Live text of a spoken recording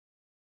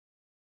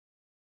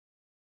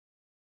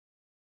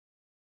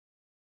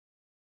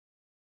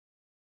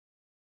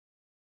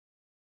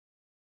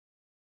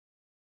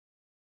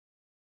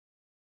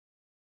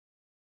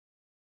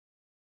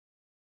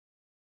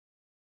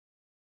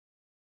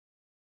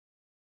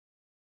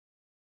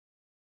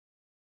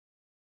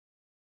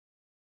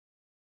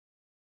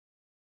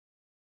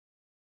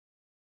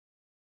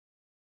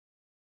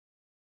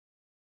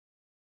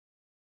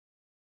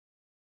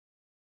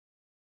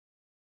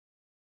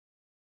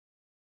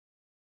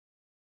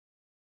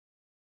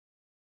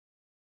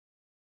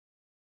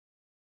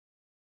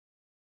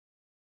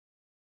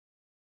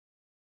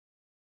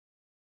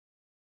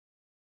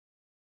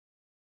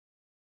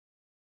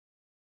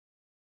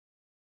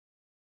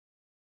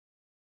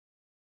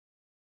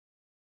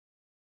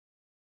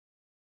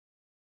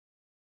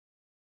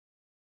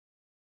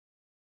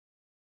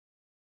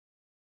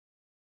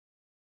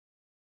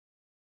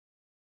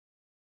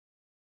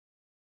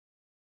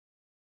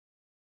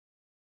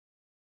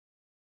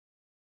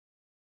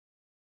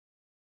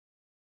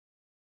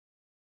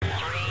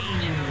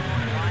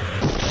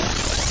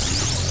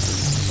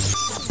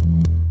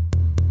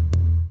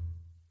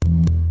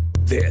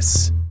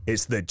This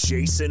is the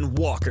Jason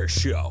Walker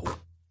Show.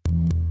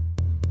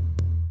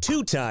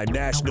 Two-time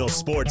National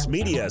Sports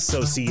Media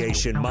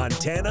Association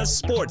Montana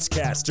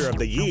Sportscaster of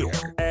the Year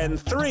and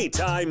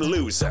three-time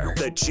loser,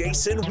 the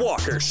Jason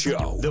Walker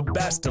Show. The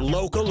best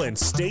local and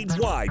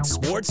statewide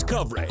sports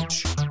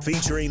coverage,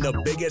 featuring the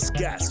biggest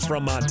guests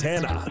from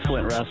Montana.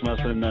 Flint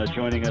Rasmussen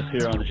joining us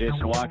here on the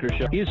Jason Walker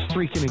Show. He's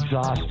freaking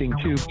exhausting,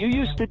 too. You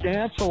used to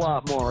dance a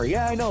lot more.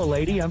 Yeah, I know,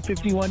 lady. I'm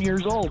 51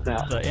 years old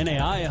now. The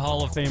NAI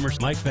Hall of Famer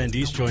Mike Van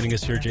Diest joining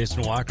us here,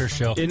 Jason Walker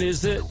Show. And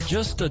is it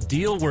just a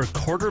deal where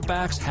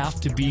quarterbacks have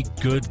to be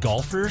good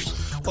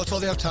golfers? Well, that's all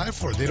they have time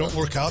for. They don't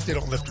work out. They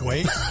don't lift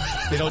weights.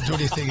 They don't do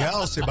anything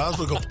else. They might as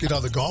well go get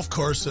on the golf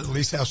course and at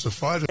least have some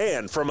fun.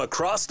 And from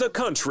across the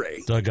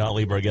country, Doug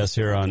Gottlieb, our guest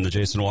here on the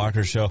Jason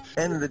Walker Show.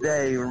 End of the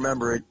day,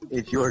 remember,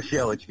 it's your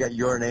show. It's got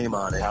your name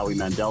on it. Howie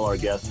Mandel, our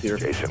guest here.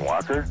 Jason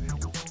Walker,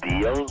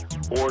 deal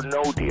or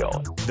no deal?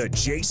 The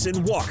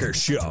Jason Walker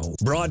Show,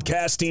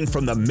 broadcasting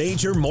from the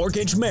Major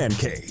Mortgage Man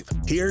Cave.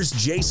 Here's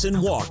Jason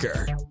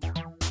Walker.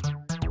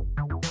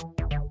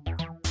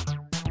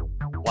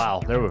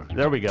 Wow,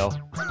 there we go.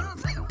 I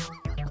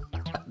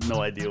have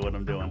no idea what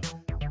I'm doing.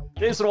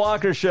 Jason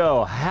Walker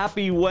Show,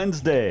 happy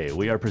Wednesday.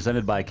 We are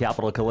presented by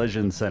Capital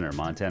Collision Center.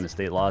 Montana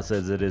state law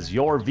says it is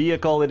your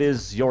vehicle, it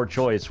is your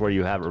choice where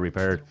you have it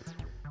repaired.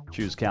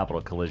 Choose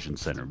Capital Collision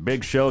Center.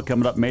 Big show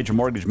coming up, Major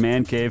Mortgage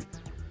Man Cave.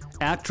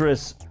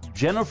 Actress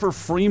Jennifer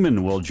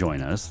Freeman will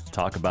join us.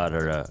 Talk about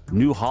her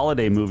new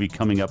holiday movie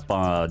coming up,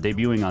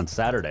 debuting on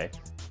Saturday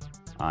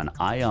on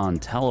Ion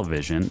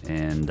Television,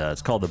 and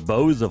it's called The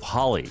Beaus of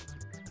Holly.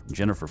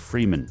 Jennifer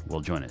Freeman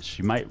will join us.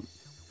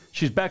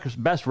 She's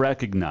best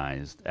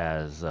recognized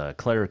as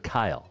Claire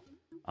Kyle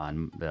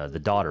on the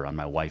daughter on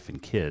My Wife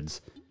and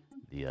Kids,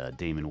 the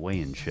Damon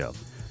Wayans show.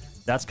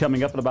 That's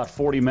coming up in about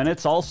 40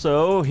 minutes.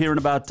 Also, here in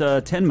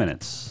about 10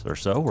 minutes or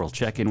so, we'll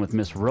check in with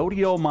Miss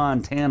Rodeo,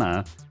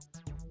 Montana,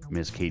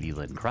 Miss Katie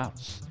Lynn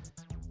Kraus.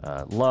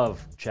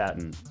 Love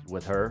chatting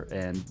with her,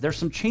 and there's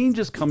some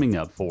changes coming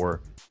up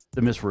for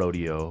the Miss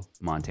Rodeo,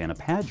 Montana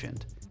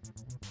pageant,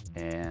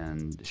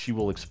 and she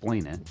will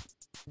explain it.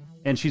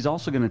 And she's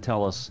also going to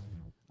tell us,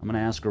 I'm going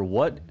to ask her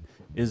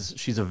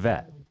she's a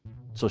vet,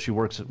 so she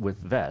works with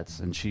vets,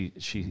 and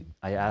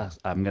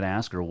I'm going to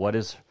ask her what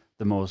is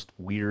the most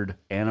weird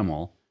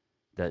animal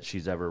that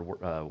she's ever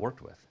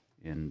worked with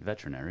in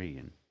veterinary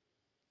in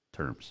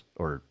terms,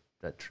 or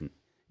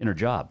in her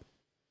job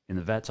in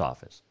the vet's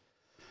office.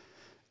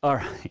 All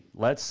right,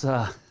 let's.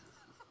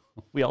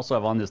 We also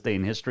have On This Day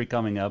in History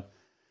coming up,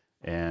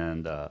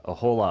 and a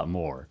whole lot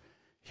more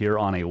here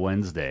on a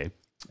Wednesday.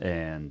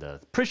 And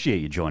appreciate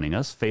you joining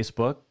us.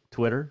 Facebook,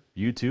 Twitter,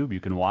 YouTube. You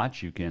can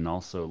watch. You can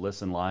also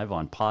listen live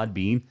on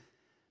Podbean,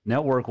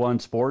 Network One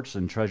Sports,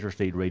 and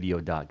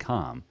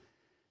TreasureStateRadio.com.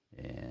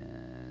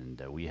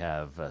 And we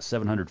have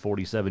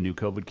 747 new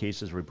COVID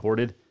cases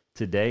reported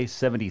today,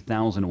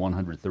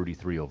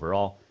 70,133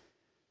 overall,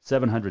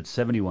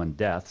 771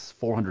 deaths,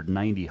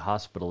 490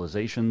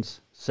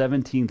 hospitalizations,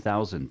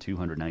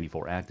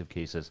 17,294 active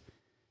cases,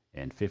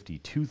 and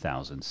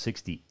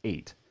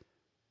 52,068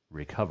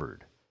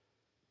 recovered.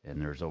 And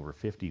there's over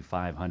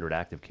 5,500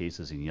 active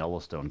cases in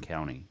Yellowstone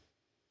County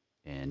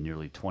and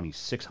nearly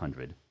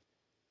 2,600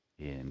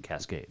 in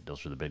Cascade.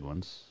 Those are the big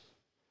ones.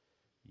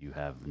 You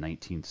have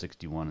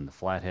 1961 in the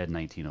Flathead,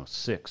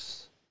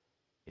 1906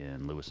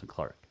 in Lewis and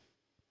Clark.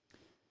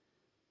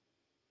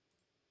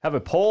 Have a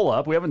poll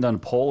up. We haven't done a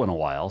poll in a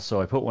while,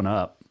 so I put one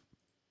up.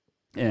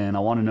 And I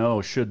want to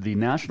know, should the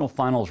National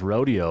Finals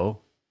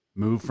Rodeo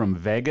move from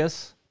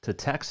Vegas to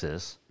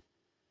Texas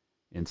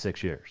in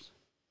 6 years?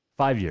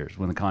 5 years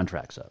when the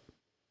contract's up.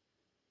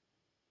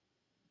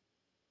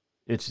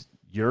 It's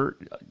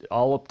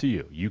all up to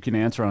you. You can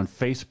answer on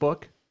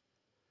Facebook.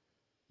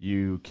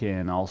 You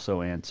can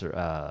also answer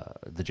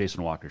the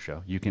Jason Walker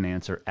Show. You can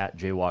answer at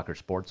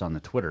JWalkerSports on the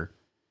Twitter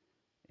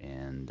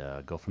and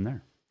go from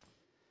there.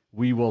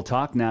 We will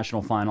talk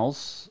National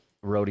Finals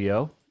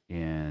Rodeo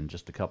in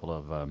just a couple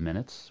of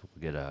minutes. We'll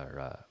get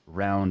our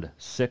round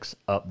 6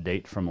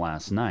 update from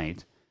last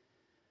night.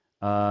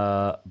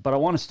 But I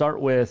want to start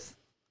with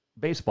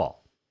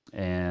baseball,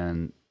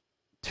 and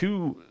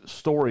 2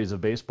 stories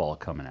of baseball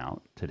coming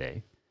out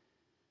today.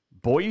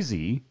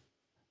 Boise,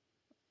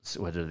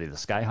 what are they, the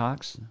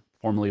Skyhawks,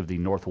 formerly of the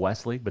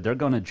Northwest League, but they're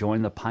going to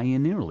join the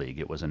Pioneer League,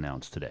 it was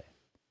announced today,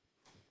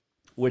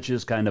 which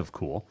is kind of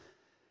cool.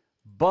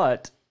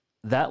 But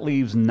that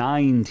leaves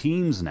 9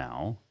 teams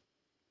now.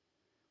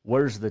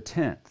 Where's the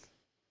 10th?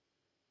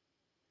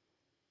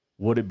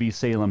 Would it be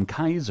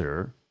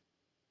Salem-Keizer,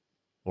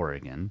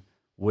 Oregon,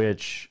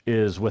 which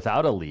is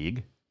without a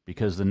league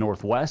because the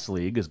Northwest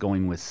League is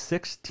going with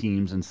 6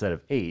 teams instead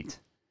of 8.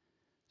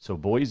 So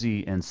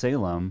Boise and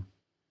Salem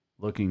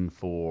looking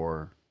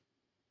for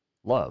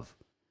love.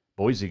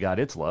 Boise got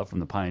its love from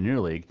the Pioneer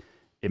League.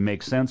 It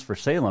makes sense for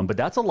Salem, but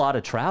that's a lot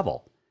of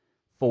travel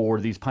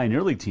for these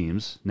Pioneer League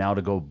teams now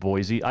to go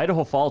Boise.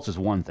 Idaho Falls is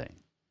one thing,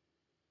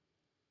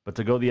 but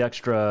to go the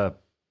extra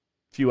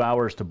few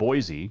hours to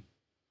Boise.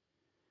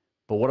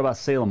 But what about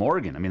Salem,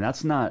 Oregon? I mean,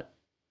 that's not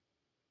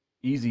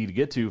easy to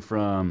get to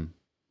from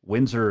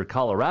Windsor,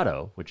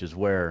 Colorado, which is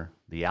where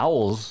the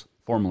Owls,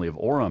 formerly of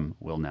Orem,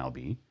 will now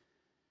be.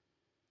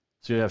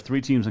 So you have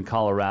 3 teams in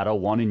Colorado,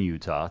 1 in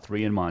Utah,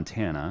 3 in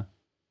Montana,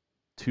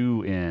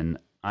 2 in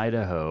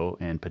Idaho,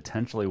 and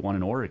potentially 1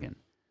 in Oregon.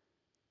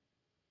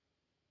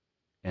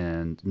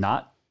 And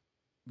not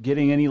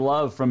getting any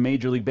love from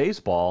Major League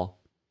Baseball.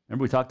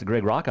 Remember, we talked to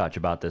Greg Rakoch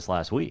about this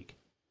last week.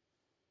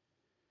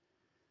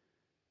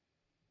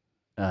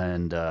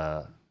 And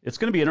it's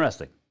going to be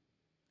interesting.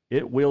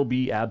 It will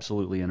be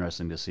absolutely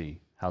interesting to see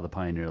how the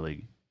Pioneer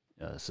League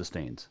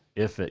sustains,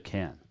 if it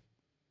can.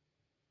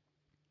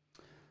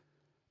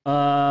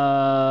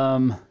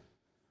 What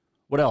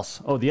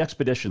else? Oh, the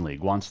Expedition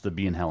League wants to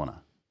be in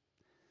Helena.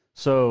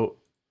 So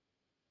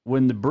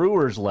when the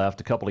Brewers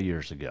left a couple of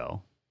years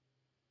ago,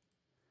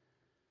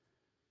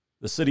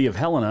 the city of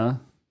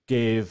Helena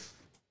gave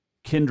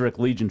Kendrick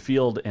Legion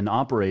Field and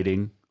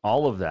operating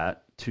all of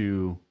that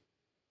to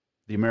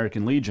the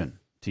American Legion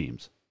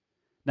teams.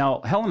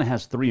 Now, Helena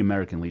has 3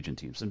 American Legion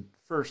teams, and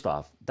first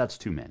off, that's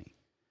too many.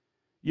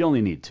 You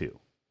only need 2.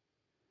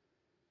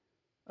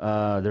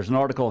 There's an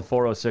article at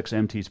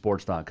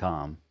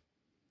 406mtsports.com,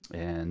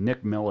 and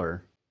Nick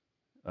Miller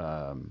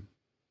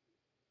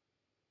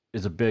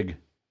is a big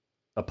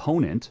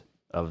opponent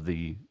of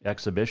the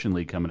Exhibition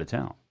League coming to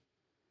town.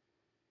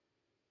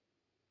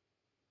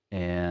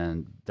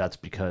 And that's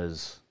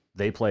because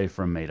they play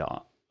from May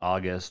to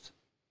August,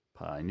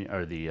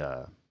 or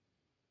the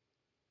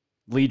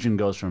Legion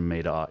goes from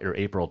May to or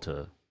April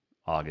to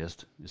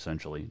August,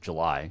 essentially.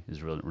 July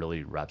is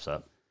really wraps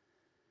up.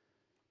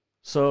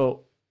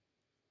 So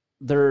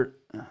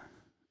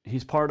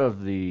he's part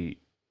of the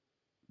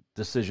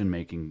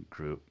decision-making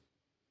group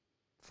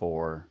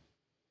for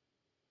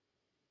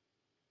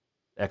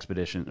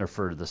Expedition, or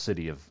for the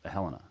city of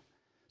Helena.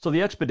 So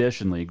the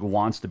Expedition League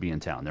wants to be in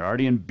town. They're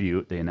already in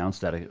Butte. They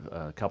announced that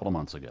a couple of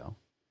months ago.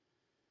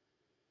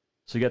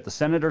 So you got the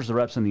Senators, the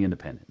Reps, and the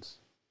Independents.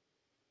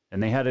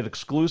 And they had it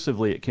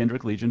exclusively at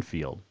Kendrick Legion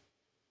Field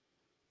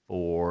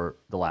for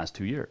the last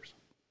 2 years.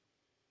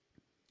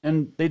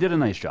 And they did a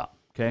nice job,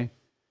 okay?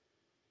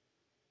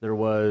 There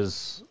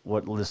was,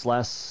 this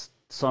last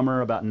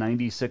summer, about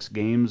 96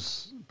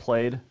 games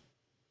played,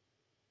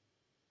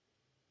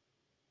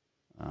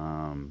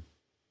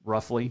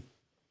 roughly,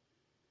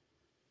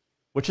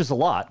 which is a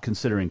lot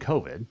considering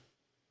COVID.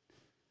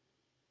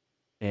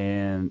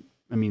 And,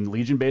 I mean,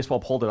 Legion Baseball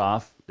pulled it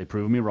off. They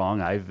proved me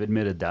wrong. I've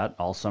admitted that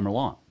all summer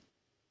long.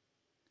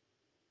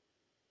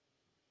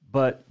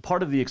 But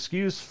part of the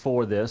excuse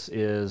for this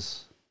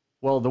is,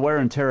 well, the wear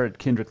and tear at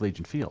Kendrick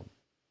Legion Field.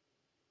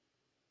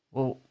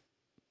 Well,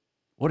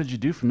 what did you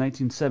do from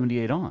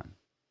 1978 on?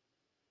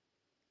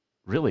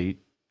 Really,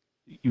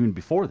 even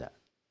before that.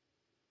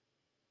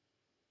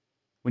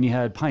 When you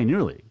had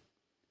Pioneer League.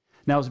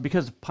 Now, is it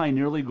because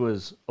Pioneer League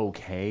was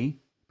okay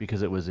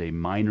because it was a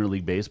minor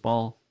league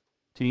baseball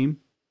team?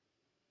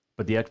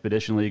 But the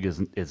Expedition League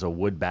is a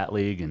wood bat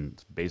league and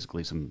it's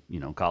basically some,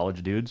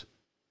 college dudes.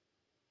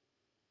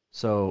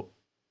 So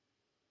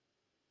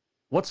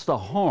what's the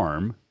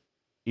harm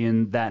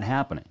in that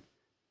happening?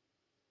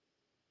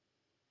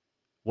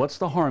 What's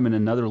the harm in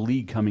another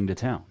league coming to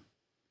town?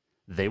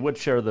 They would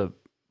share the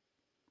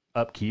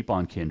upkeep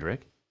on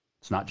Kendrick.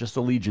 It's not just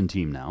a Legion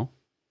team now.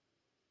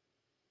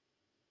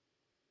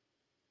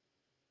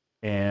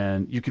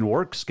 And you can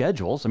work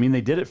schedules. I mean,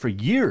 they did it for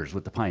years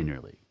with the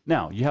Pioneer League.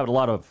 Now, you have a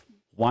lot of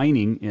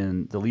whining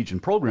in the Legion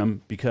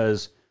program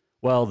because,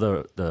 well,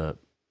 the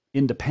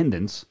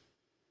independents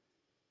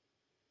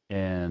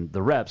and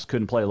the Reps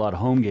couldn't play a lot of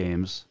home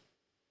games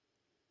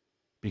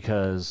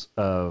because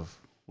of,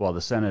 well,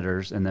 the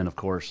Senators and then, of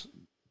course,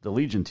 the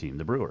Legion team,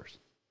 the Brewers.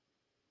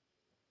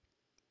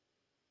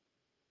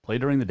 Play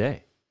during the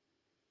day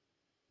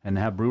and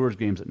have Brewers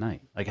games at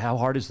night. Like, how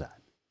hard is that?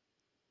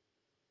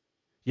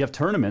 You have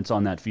tournaments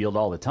on that field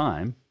all the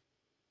time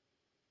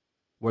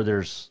where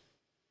there's,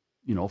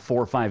 4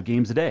 or 5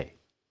 games a day.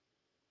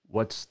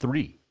 What's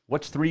 3?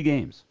 What's 3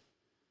 games?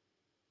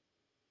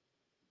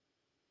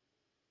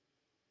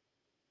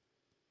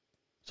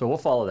 So we'll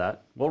follow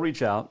that. We'll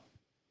reach out.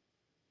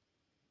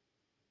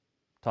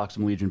 Talk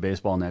some Legion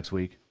baseball next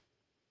week.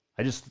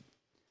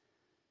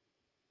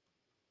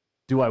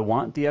 Do I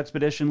want the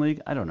Expedition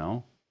League? I don't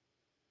know.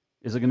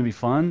 Is it going to be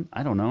fun?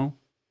 I don't know.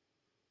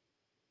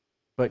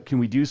 But can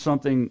we do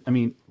something? I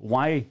mean,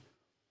 why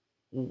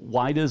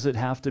does it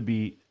have to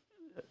be?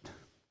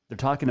 They're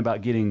talking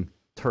about getting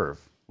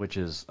turf, which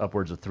is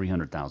upwards of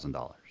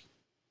 $300,000.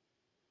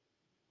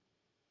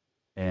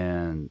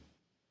 And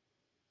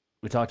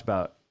we talked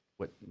about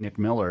what Nick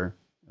Miller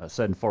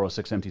said in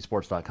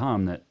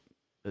 406mtsports.com, that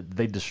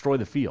they destroy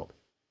the field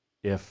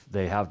if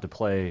they have to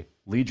play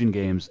Legion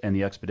games and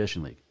the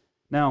Expedition League.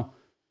 Now,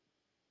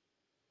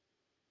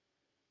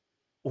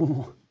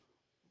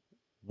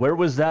 where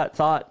was that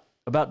thought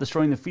about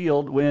destroying the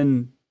field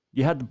when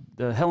you had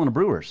the Helena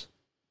Brewers?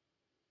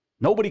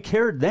 Nobody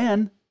cared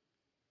then.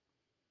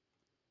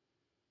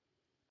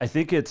 I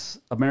think it's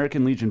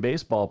American Legion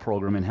baseball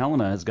program in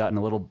Helena has gotten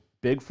a little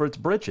big for its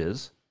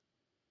britches.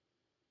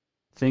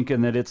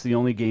 thinking that it's the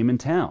only game in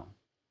town.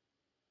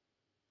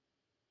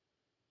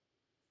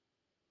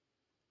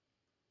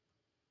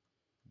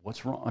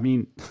 What's wrong? I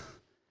mean,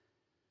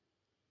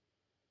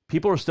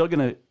 people are still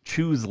going to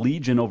choose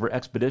Legion over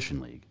Expedition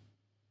League.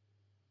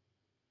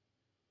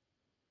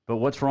 But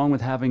what's wrong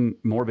with having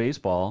more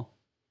baseball,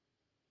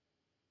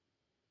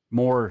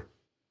 more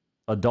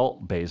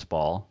adult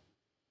baseball,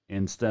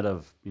 instead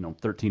of,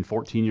 13,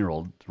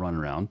 14-year-olds running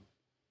around?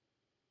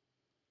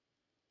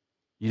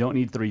 You don't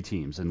need 3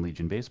 teams in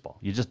Legion baseball.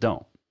 You just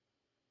don't.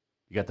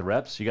 You got the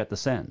reps, you got the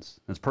sends.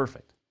 That's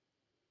perfect.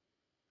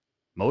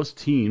 Most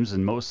teams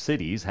in most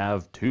cities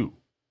have 2,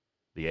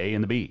 the A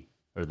and the B,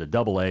 or the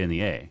double A and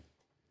the A.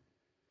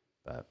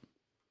 But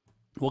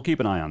we'll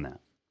keep an eye on that.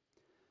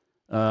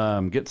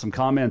 Get some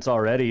comments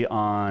already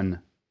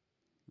on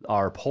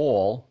our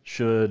poll.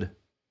 Should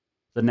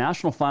the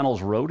National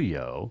Finals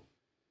Rodeo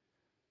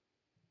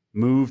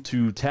move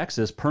to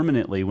Texas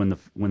permanently when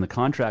the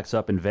contract's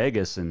up in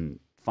Vegas in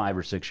 5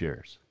 or 6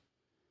 years?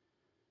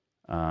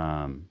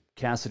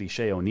 Cassidy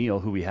Shea O'Neill,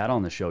 who we had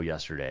on the show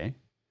yesterday,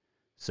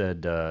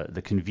 said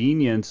the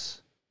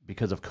convenience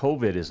because of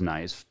COVID is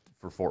nice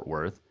for Fort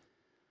Worth,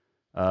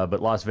 but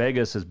Las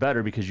Vegas is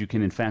better because you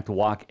can, in fact,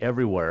 walk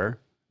everywhere.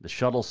 The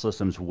shuttle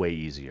system's way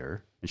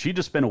easier. And she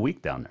just spent a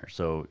week down there,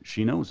 so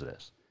she knows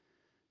this.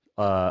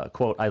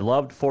 Quote, I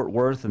loved Fort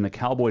Worth and the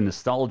cowboy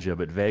nostalgia,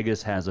 but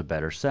Vegas has a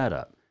better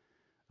setup.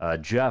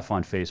 Jeff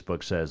on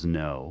Facebook says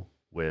no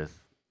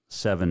with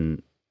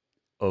 7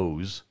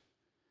 O's.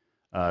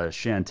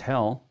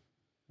 Chantel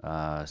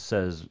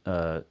says,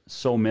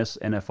 so miss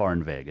NFR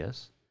in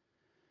Vegas.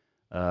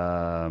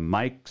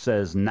 Mike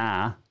says,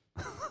 nah.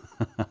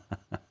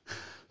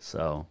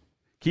 So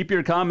keep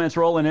your comments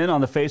rolling in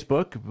on the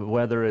Facebook,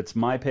 whether it's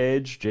my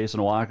page,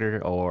 Jason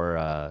Walker,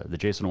 or the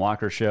Jason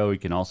Walker Show. You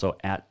can also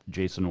at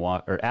Jason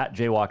Walker or at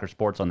J Walker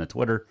Sports on the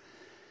Twitter.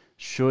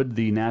 Should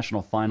the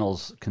National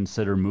Finals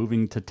consider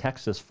moving to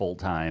Texas full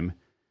time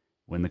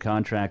when the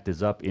contract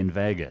is up in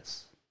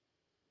Vegas?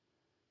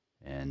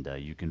 And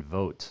you can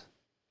vote.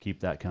 Keep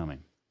that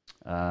coming.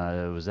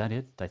 Was that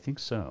it? I think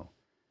so.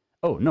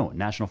 Oh, no,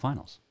 National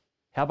Finals.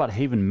 How about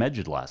Haven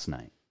Medjid last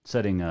night?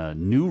 Setting a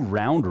new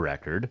round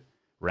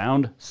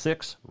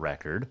 6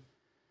 record.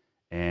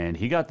 And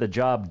he got the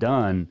job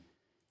done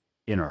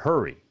in a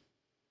hurry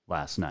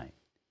last night.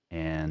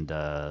 And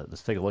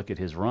let's take a look at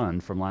his run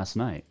from last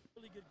night.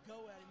 Really good go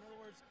at him. In other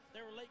words,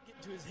 they were late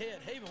getting to his head.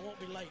 Haven won't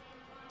be late.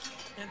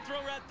 And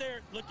throw right there.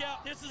 Look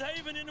out. This is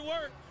Haven into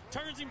work.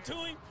 Turns him to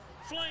him.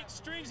 Flank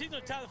strings. He's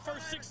going to tie the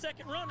first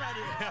 6-second run right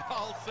here. Yeah,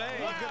 I'll say.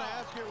 Wow. I'm going to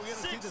ask you, we're going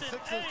to see the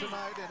 6s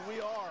tonight, and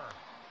we are.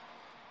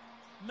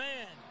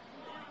 Man,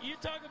 you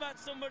talk about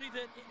somebody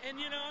that, and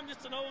I'm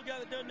just an old guy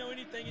that doesn't know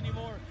anything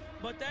anymore,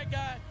 but that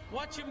guy,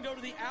 watch him go to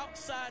the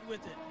outside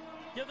with it.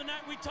 The other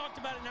night we talked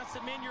about it, and I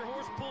said, man, your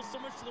horse pulls so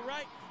much to the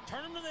right.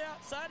 Turn him to the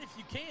outside if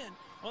you can.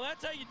 Well,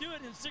 that's how you do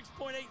it in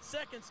 6.8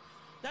 seconds.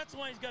 That's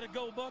why he's got a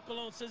gold buckle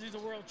on, says he's a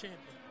world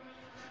champion.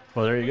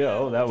 Well, there you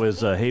go. That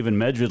was Haven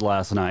Medjid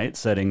last night,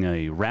 setting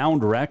a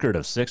round record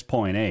of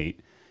 6.8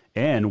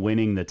 and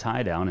winning the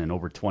tie down in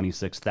over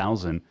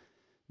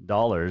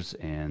 $26,000.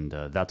 And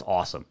that's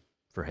awesome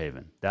for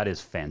Haven. That is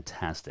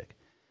fantastic.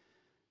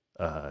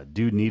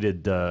 Dude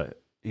needed,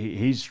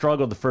 he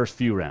struggled the first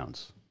few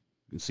rounds.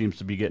 He seems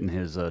to be getting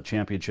his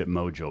championship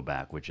mojo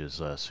back, which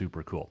is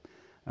super cool.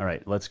 All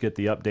right, let's get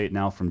the update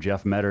now from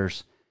Jeff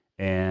Metters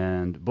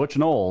and Butch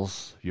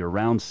Knowles, your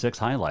round 6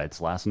 highlights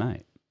last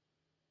night.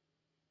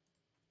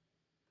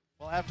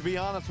 Well, I have to be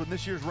honest, when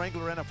this year's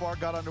Wrangler NFR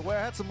got underway,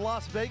 I had some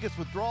Las Vegas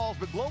withdrawals,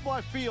 but Globe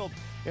Life Field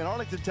in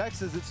Arlington,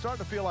 Texas, it's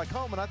starting to feel like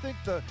home, and I think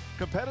the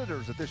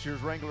competitors at this year's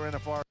Wrangler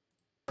NFR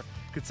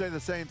could say the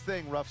same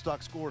thing. Rough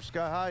stock score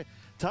sky high.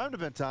 Time to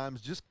event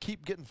times just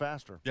keep getting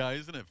faster. Yeah,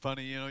 isn't it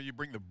funny? You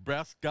bring the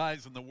best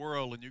guys in the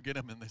world and you get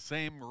them in the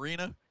same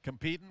arena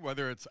competing,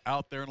 whether it's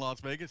out there in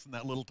Las Vegas in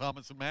that little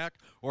Thomas and Mack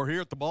or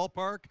here at the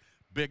ballpark.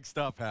 Big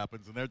stuff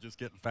happens, and they're just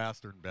getting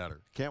faster and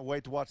better. Can't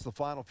wait to watch the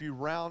final few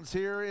rounds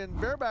here in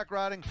bareback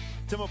riding.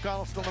 Tim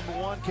O'Connell still number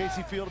 1.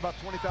 Casey Field about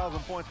 20,000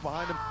 points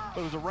behind him.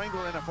 But it was a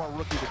Wrangler NFR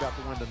rookie that got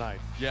the win tonight.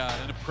 Yeah,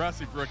 an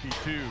impressive rookie,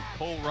 too.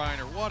 Cole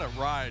Reiner, what a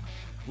ride.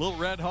 Little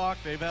Red Hawk,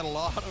 they've had a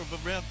lot of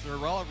events. They're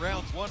all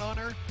rounds 1 on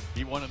her.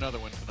 He won another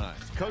one tonight.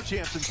 Coach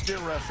Hampton steer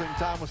wrestling.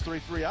 Time was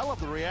 3-3. I love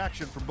the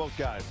reaction from both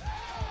guys.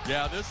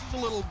 Yeah, this is a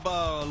little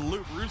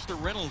Rooster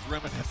Reynolds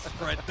reminiscent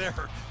right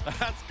there.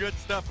 That's good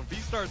stuff. If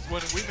he starts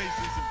winning, we may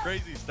see some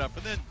crazy stuff.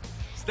 And then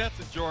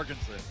Stetson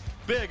Jorgensen,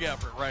 big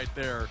effort right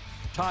there.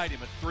 Tied him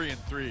at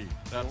 3-3.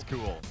 That's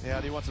cool. Yeah,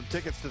 and he wants some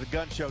tickets to the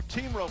gun show.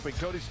 Team roping,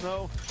 Cody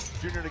Snow,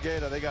 Junior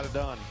Negata, they got it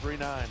done,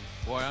 3-9.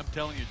 Boy, I'm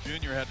telling you,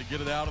 Junior had to get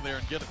it out of there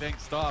and get a thing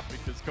stopped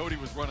because Cody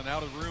was running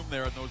out of room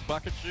there in those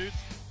bucket chutes.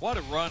 What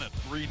a run at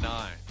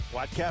 3-9.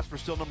 White Casper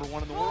still number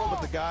 1 in the world,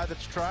 but the guy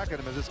that's tracking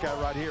him is this guy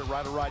right here.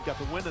 Ryder Ride got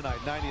the win tonight,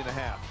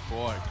 90.5.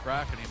 Boy,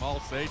 tracking him, I'll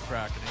say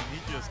tracking him. He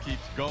just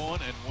keeps going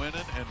and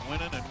winning and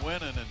winning and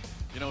winning. And,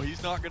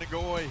 he's not going to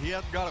go away. He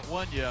hasn't got it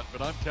won yet,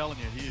 but I'm telling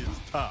you, he is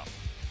tough.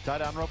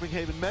 Tie-down roping,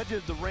 Haven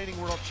Medjed, the reigning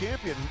world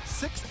champion.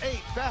 6'8",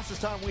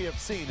 fastest time we have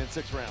seen in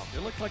 6 rounds.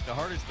 It looked like the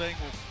hardest thing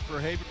for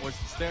Haven was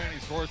to stay on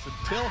his horse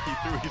until he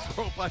threw his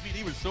rope. I mean,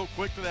 he was so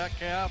quick to that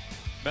calf.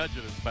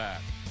 Medjed is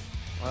back.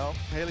 Well,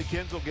 Haley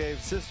Kinsel gave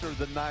sister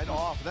the night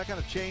off, and that kind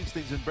of changed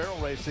things in barrel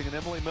racing, and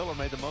Emily Miller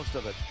made the most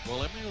of it.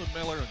 Well, Emily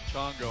Miller and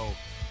Chongo,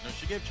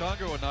 she gave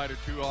Chongo a night or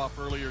two off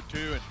earlier,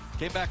 too, and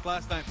came back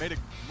last night, made a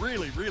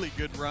really, really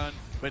good run,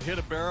 but hit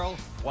a barrel.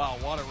 Wow,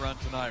 what a run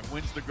tonight.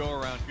 Wins the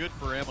go-around. Good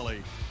for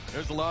Emily.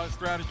 There's a lot of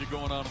strategy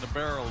going on in the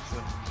barrels,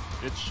 and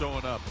it's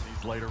showing up in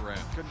these later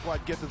rounds. Couldn't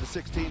quite get to the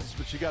 16s,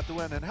 but she got the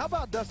win. And how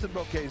about Dustin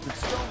Bouquet? He's been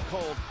stone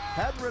cold.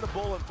 Hadn't rid a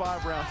bull in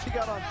 5 rounds. He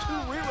got on 2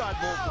 re-ride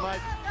bulls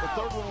tonight. The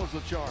third one was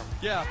the charm.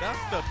 Yeah,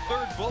 that's the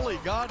third bull he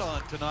got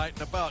on tonight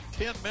in about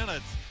 10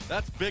 minutes.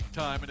 That's big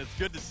time, and it's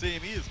good to see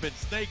him. He has been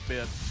snake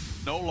bit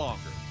no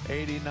longer.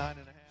 89.5.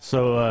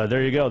 So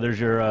there you go. There's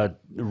your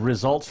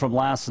results from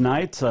last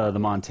night. The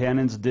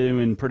Montanans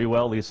doing pretty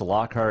well. Lisa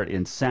Lockhart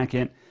in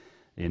second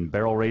in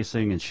barrel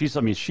racing, and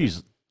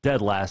she's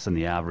dead last in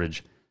the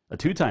average, a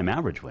 2-time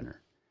average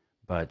winner,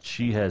 but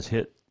she has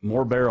hit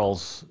more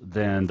barrels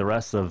than the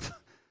rest of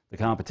the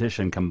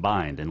competition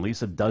combined, and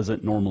Lisa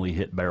doesn't normally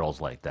hit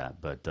barrels like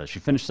that, but she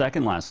finished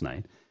second last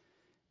night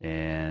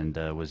and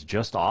was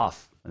just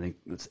off, I think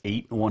it's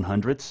 8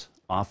 100ths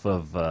off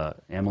of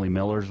Emily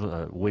Miller's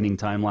winning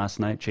time last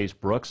night. Chase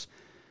Brooks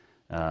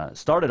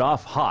started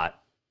off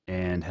hot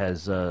and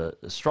has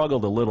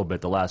struggled a little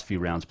bit the last few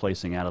rounds,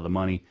 placing out of the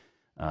money.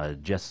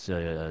 Jess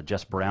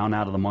Brown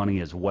out of the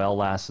money as well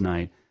last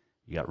night.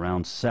 You got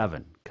round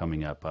 7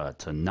 coming up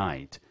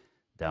tonight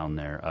down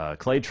there.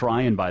 Clay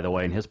Tryon, by the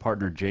way, and his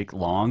partner Jake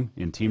Long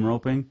in team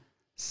roping,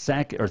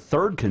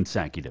 third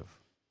consecutive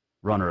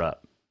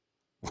runner-up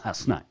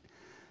last night,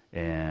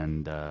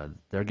 and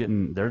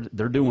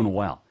they're doing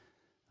well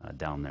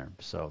down there.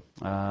 So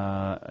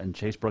and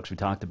Chase Brooks we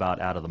talked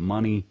about out of the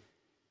money.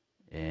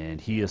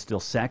 And he is still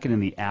second in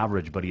the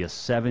average, but he has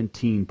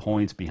 17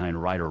 points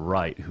behind Ryder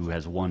Wright, who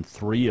has won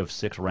 3 of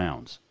 6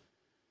 rounds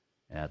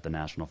at the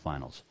national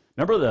finals.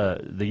 Remember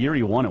the year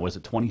he won it was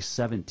at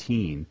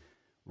 2017.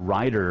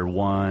 Ryder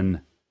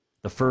won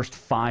the first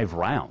 5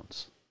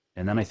 rounds,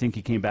 and then I think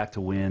he came back to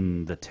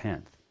win the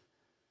 10th.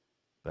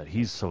 But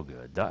he's so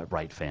good. The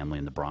Wright family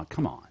in the Bronx,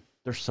 come on.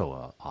 They're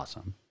so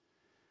awesome.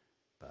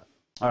 But,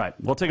 all right,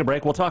 we'll take a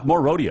break. We'll talk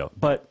more rodeo.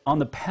 But on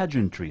the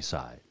pageantry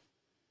side,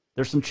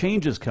 there's some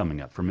changes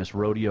coming up for Miss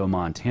Rodeo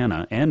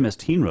Montana and Miss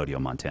Teen Rodeo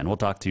Montana. We'll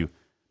talk to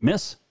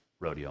Miss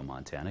Rodeo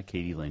Montana,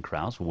 Katie Lynn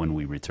Kraus, when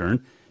we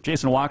return.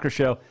 Jason Walker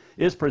Show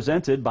is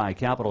presented by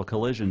Capital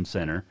Collision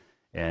Center,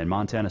 and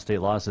Montana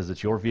state law says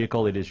it's your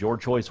vehicle. It is your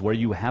choice where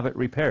you have it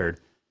repaired.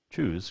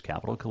 Choose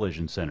Capital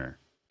Collision Center.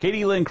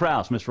 Katie Lynn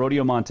Kraus, Miss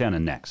Rodeo Montana,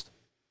 next.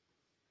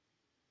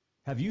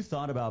 Have you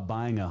thought about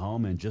buying a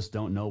home and just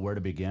don't know where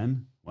to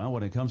begin? Well,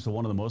 when it comes to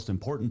one of the most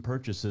important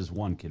purchases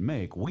one can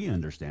make, we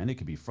understand it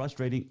can be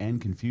frustrating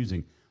and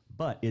confusing,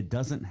 but it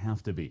doesn't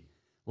have to be.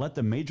 Let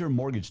the Major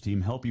Mortgage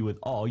team help you with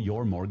all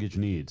your mortgage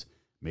needs.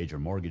 Major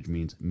Mortgage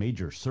means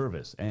major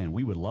service, and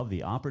we would love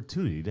the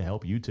opportunity to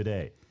help you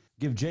today.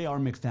 Give J.R.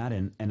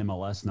 McFadden,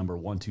 NMLS number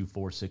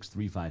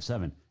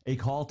 1246357, a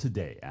call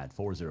today at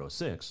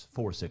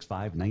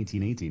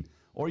 406-465-1918,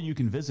 or you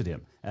can visit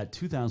him at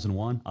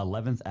 2001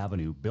 11th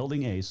Avenue,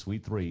 Building A,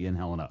 Suite 3 in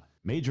Helena.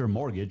 Major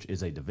Mortgage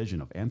is a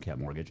division of AMCAP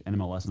Mortgage,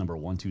 NMLS number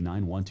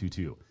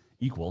 129122,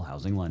 equal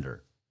housing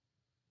lender.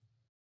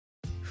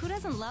 Who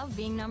doesn't love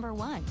being number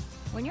 1?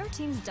 When your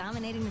team's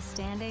dominating the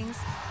standings,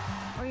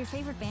 or your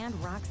favorite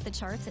band rocks the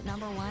charts at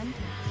number 1,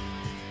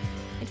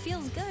 it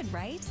feels good,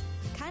 right?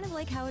 Kind of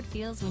like how it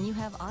feels when you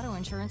have auto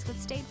insurance with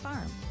State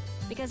Farm.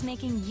 Because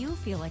making you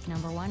feel like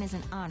number 1 is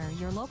an honor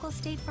your local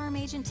State Farm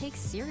agent takes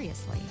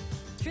seriously.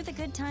 Through the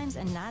good times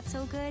and not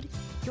so good,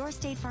 your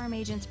State Farm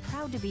agent's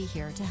proud to be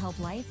here to help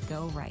life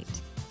go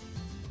right.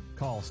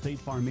 Call State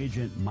Farm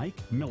agent Mike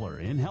Miller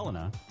in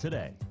Helena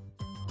today.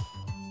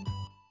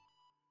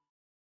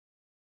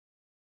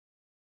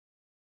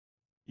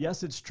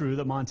 Yes, it's true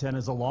that Montana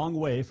is a long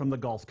way from the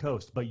Gulf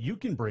Coast, but you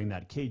can bring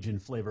that Cajun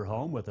flavor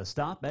home with a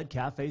stop at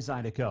Cafe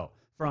Zydeco.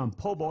 From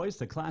po' boys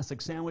to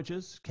classic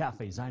sandwiches,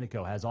 Cafe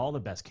Zydeco has all the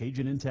best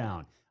Cajun in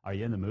town. Are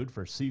you in the mood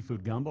for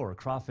seafood gumbo or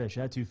crawfish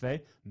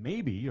etouffee?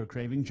 Maybe you're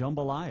craving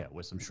jambalaya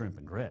with some shrimp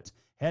and grits.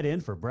 Head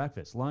in for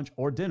breakfast, lunch,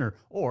 or dinner,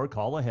 or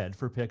call ahead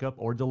for pickup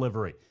or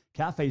delivery.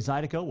 Cafe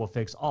Zydeco will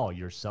fix all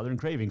your southern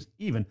cravings,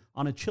 even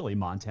on a chilly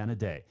Montana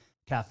day.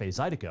 Cafe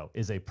Zydeco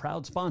is a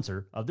proud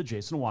sponsor of The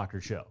Jason Walker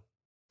Show.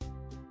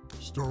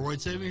 Store-wide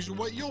savings are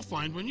what you'll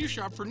find when you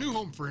shop for new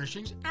home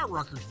furnishings at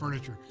Rucker's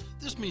Furniture.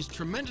 This means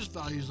tremendous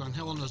values on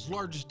Helena's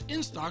largest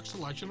in-stock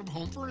selection of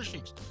home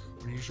furnishings.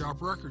 When you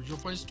shop Rucker's, you'll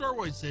find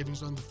store-wide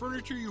savings on the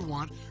furniture you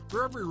want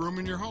for every room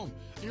in your home.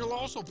 And you'll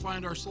also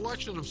find our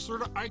selection of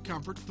Serta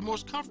iComfort, the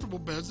most comfortable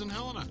beds in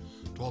Helena.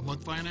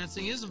 12-month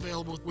financing is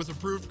available with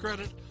approved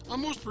credit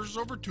on most purchases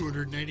over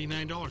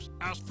 $299.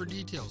 Ask for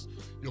details.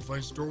 You'll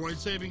find store-wide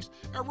savings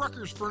at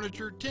Rucker's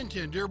Furniture,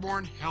 1010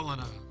 Dearborn,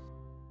 Helena.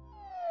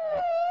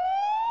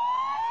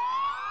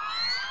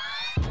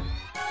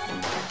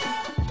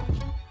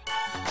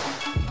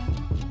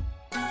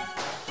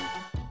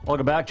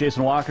 Welcome back,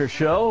 Jason Walker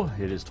Show.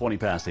 It is 20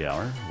 past the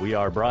hour. We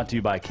are brought to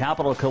you by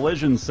Capital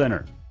Collision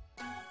Center.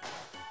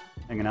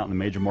 Hanging out in the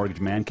Major Mortgage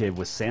Man Cave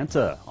with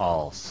Santa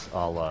all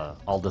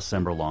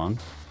December long.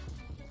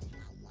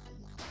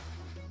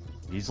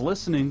 He's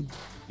listening.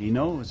 He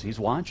knows. He's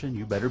watching.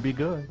 You better be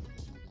good.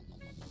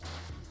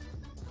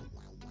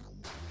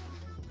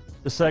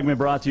 This segment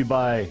brought to you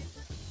by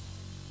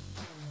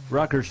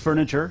Rucker's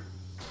Furniture.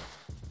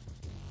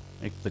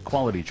 Make the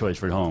quality choice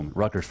for your home.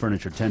 Rucker's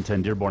Furniture,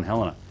 1010 Dearborn,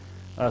 Helena.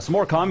 Some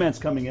more comments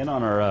coming in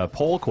on our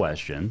poll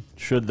question.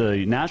 Should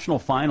the national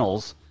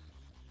finals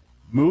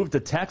move to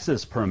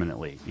Texas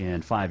permanently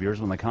in 5 years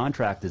when the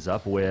contract is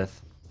up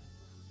with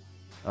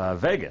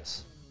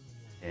Vegas?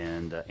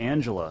 And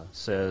Angela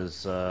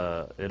says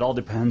it all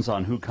depends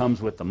on who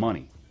comes with the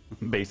money,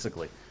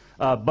 basically.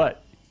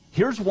 But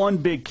here's one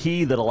big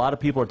key that a lot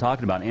of people are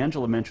talking about.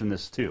 Angela mentioned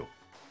this too.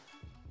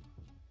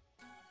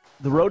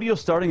 The rodeo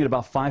starting at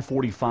about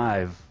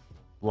 5:45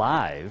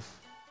 live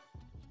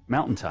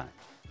Mountain Time,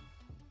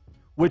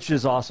 which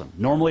is awesome.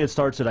 Normally it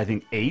starts at, I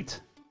think, 8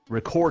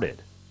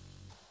 recorded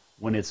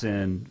when it's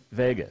in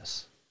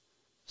Vegas.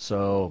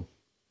 So,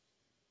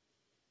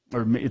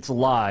 or it's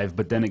live,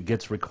 but then it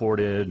gets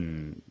recorded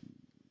and,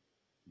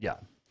 yeah.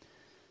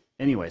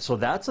 Anyway, so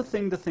that's a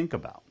thing to think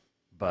about.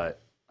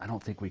 But I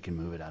don't think we can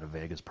move it out of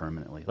Vegas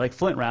permanently. Like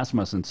Flint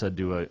Rasmussen said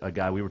to a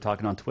guy, we were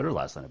talking on Twitter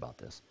last night about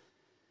this.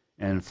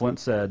 And Flint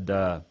said,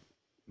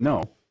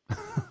 no,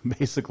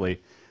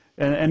 basically.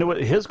 And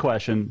his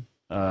question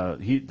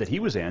that he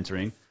was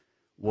answering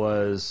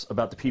was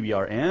about the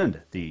PBR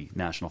and the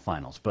national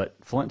finals. But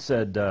Flint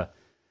said,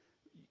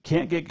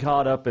 can't get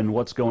caught up in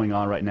what's going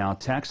on right now.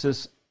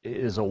 Texas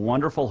is a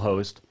wonderful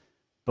host,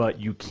 but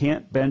you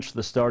can't bench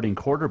the starting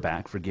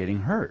quarterback for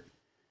getting hurt.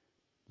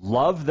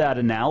 Love that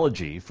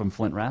analogy from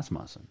Flint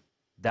Rasmussen.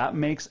 That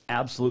makes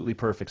absolutely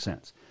perfect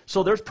sense.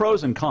 So there's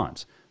pros and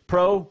cons.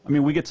 Pro, I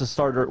mean, we get to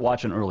start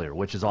watching earlier,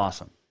 which is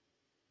awesome.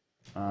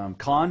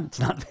 Con, it's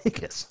not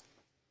Vegas.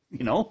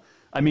 You know?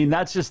 I mean,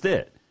 that's just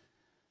it.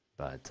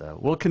 But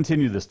we'll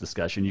continue this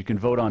discussion. You can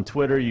vote on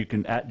Twitter. You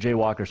can, at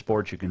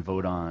JWalkerSports. You can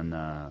vote on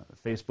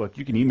Facebook.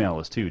 You can email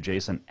us, too,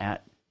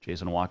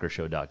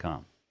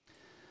 jason@jasonwalkershow.com.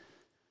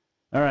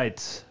 All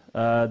right.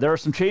 There are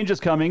some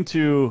changes coming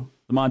to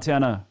the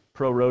Montana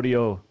Pro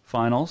Rodeo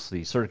Finals,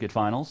 the circuit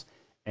finals,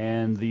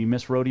 and the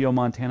Miss Rodeo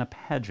Montana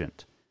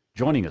pageant.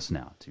 Joining us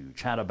now to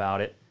chat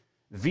about it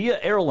via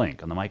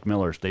Airlink on the Mike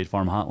Miller State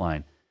Farm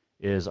Hotline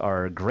is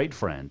our great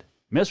friend,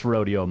 Miss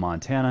Rodeo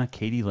Montana,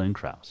 Lynn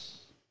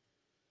Kraus.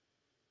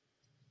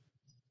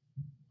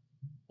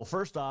 Well,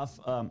 first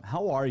off,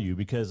 how are you?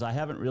 Because I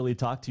haven't really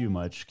talked to you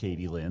much,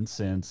 Lynn,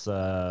 since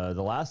the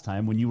last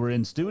time when you were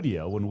in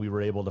studio, when we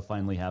were able to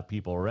finally have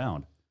people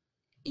around.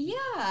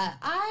 Yeah,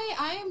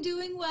 I am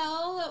doing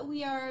well.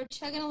 We are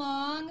chugging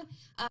along,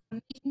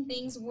 making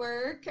things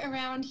work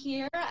around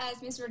here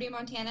as Miss Rodeo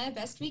Montana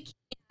best we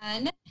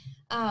can.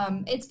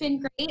 It's been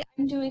great.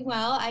 I'm doing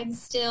well. I'm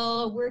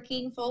still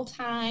working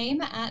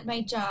full-time at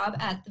my job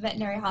at the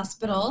veterinary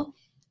hospital.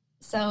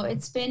 So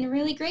it's been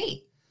really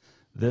great.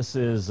 This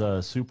is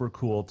super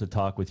cool to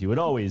talk with you. It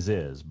always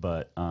is,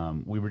 but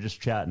we were just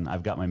chatting.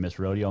 I've got my Miss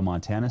Rodeo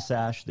Montana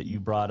sash that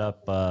you brought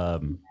up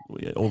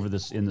over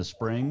this in the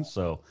spring,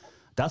 so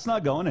that's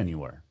not going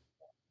anywhere.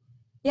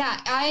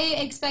 Yeah, I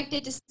expect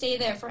it to stay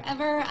there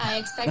forever. I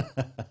expect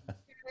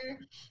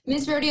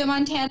Miss Rodeo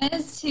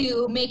Montana's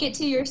to make it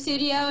to your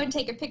studio and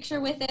take a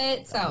picture with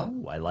it. So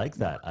I like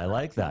that. I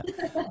like that.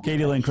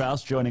 Lynn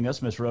Kraus joining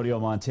us, Miss Rodeo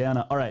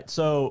Montana. All right,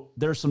 so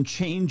there's some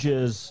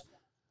changes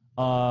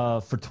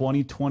for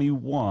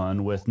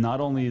 2021 with not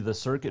only the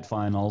circuit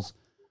finals,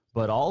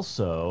 but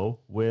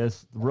also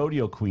with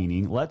rodeo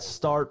queening. Let's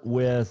start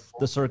with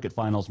the circuit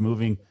finals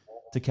moving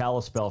to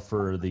Kalispell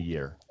for the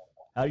year.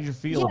 How do you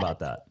feel about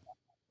that?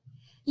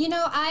 You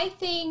know, I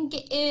think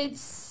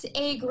it's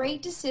a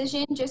great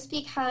decision just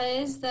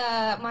because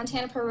the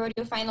Montana Pro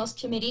Rodeo Finals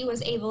Committee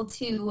was able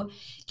to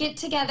get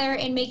together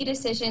and make a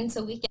decision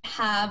so we can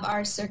have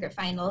our circuit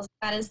finals.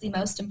 That is the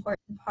most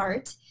important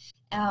part.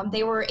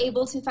 They were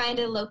able to find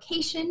a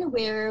location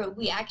where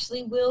we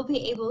actually will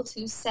be able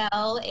to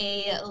sell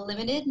a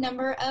limited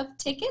number of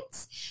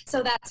tickets.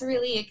 So that's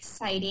really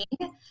exciting.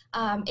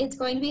 It's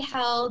going to be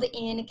held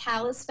in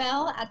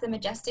Kalispell at the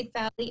Majestic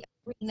Valley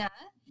Arena.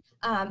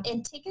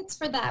 And tickets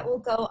for that will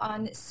go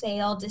on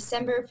sale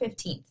December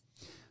 15th.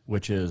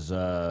 Which is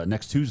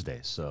next Tuesday.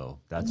 So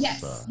that's,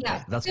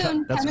 that's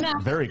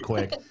very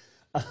quick.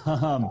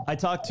 I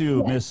talked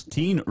to Miss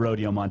Teen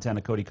Rodeo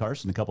Montana, Cody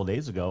Carson, a couple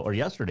days ago, or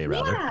yesterday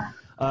rather. Yeah.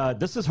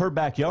 This is her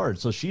backyard,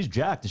 so she's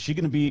jacked. Is she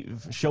going to be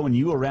showing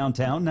you around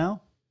town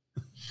now?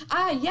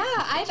 Yeah,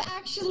 I've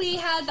actually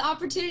had the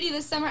opportunity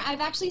this summer.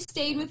 I've actually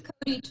stayed with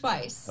Cody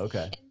twice.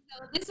 Okay. And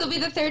so this will be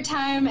the third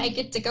time I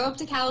get to go up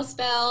to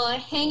Kalispell,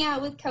 hang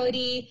out with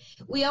Cody.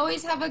 We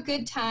always have a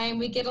good time.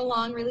 We get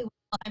along really well.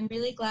 I'm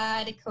really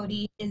glad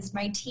Cody is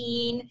my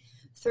teen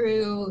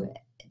through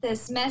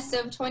this mess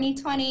of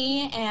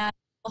 2020 and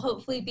will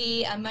hopefully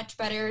be a much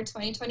better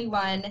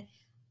 2021.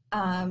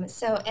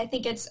 So I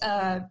think it's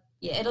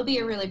it'll be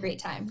a really great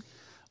time.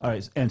 All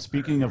right, and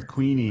speaking of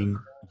queening,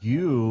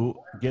 you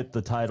get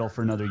the title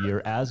for another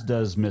year, as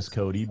does Miss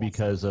Cody,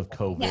 because of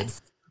COVID.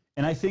 Yes.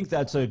 And I think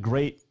that's a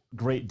great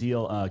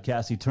deal.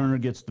 Cassie Turner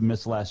gets the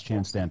Miss Last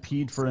Chance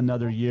Stampede for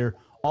another year.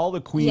 All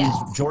the queens,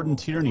 Yes. Jordan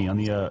Tierney on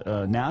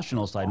the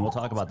national side, and we'll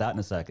talk about that in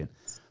a second.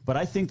 But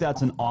I think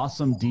that's an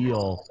awesome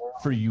deal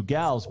for you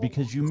gals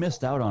because you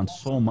missed out on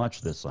so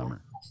much this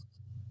summer.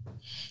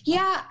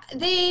 Yeah,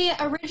 they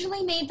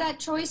originally made that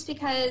choice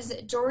because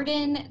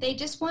Jordan, they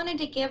just wanted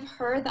to give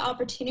her the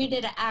opportunity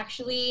to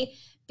actually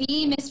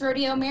be Miss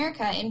Rodeo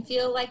America and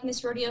feel like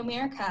Miss Rodeo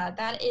America.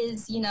 That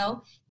is, you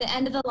know, the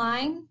end of the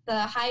line,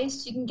 the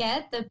highest you can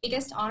get, the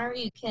biggest honor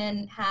you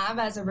can have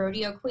as a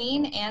rodeo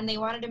queen. And they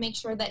wanted to make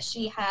sure that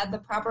she had the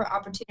proper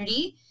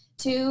opportunity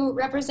to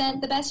represent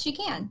the best she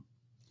can.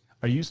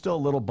 Are you still a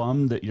little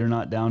bummed that you're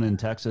not down in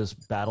Texas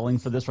battling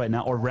for this right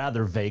now, or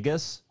rather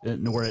Vegas,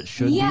 where it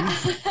should be?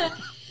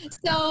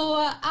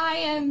 So I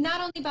am not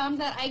only bummed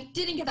that I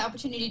didn't get the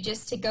opportunity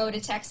just to go to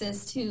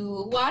Texas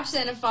to watch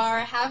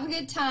NFR, have a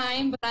good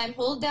time, but I'm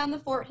holding down the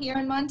fort here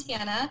in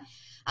Montana.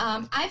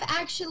 I've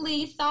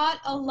actually thought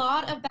a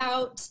lot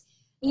about,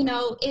 you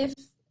know, if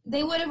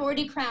they would have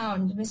already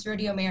crowned Miss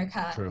Rodeo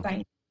America by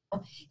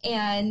now.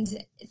 And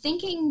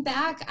thinking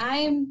back,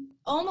 I'm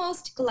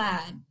almost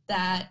glad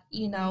that,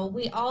 you know,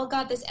 we all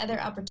got this other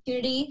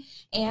opportunity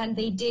and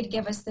they did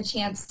give us the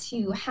chance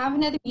to have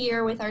another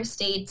year with our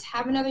states,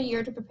 have another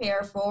year to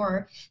prepare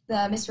for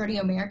the Miss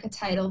Rodeo America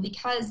title,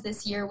 because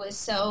this year was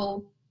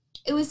so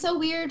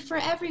weird for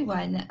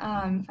everyone.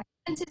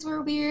 Finances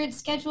were weird,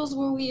 schedules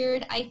were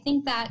weird. I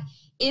think that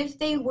if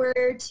they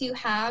were to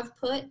have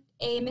put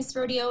a Miss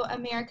Rodeo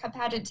America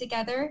pageant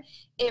together,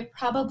 it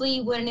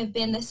probably wouldn't have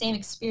been the same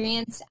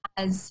experience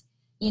as,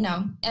 you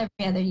know, every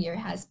other year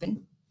has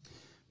been.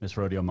 Miss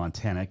Rodeo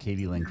Montana,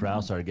 Katie Lynn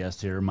Kraus, our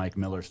guest here, Mike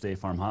Miller, State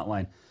Farm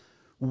Hotline.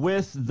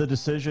 With the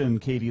decision,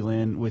 Katie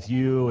Lynn, with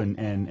you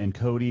and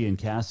Cody and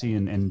Cassie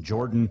and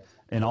Jordan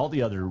and all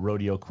the other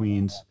rodeo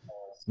queens,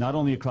 not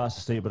only across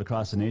the state but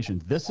across the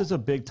nation, this is a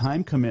big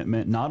time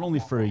commitment, not only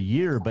for a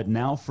year, but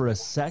now for a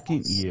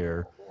second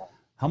year.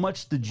 How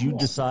much did you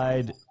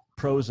decide,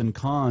 pros and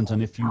cons,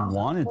 and if you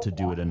wanted to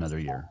do it another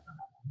year?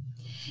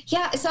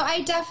 Yeah, so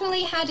I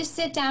definitely had to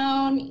sit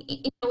down,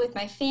 you know, with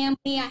my family.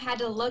 I had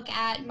to look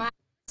at my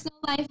personal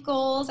life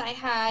goals. I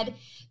had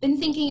been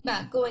thinking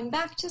about going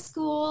back to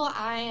school.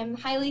 I am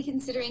highly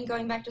considering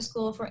going back to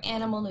school for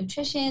animal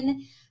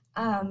nutrition.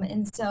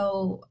 And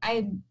so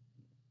I,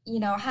 you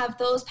know, have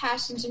those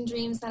passions and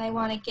dreams that I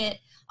want to get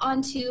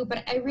onto.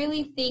 But I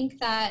really think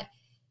that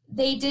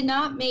they did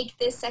not make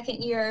this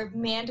second year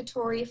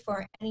mandatory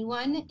for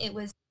anyone. It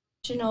was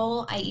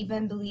optional, I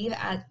even believe,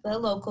 at the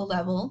local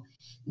level.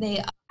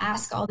 They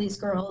ask all these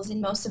girls, and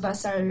most of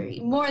us are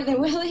more than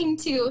willing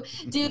to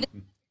do the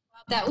job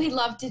that we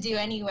love to do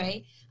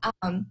anyway.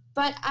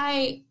 But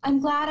I'm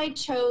glad I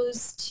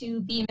chose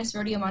to be Miss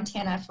Rodeo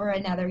Montana for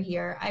another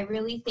year. I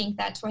really think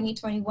that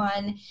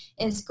 2021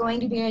 is going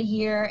to be a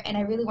year, and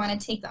I really want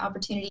to take the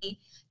opportunity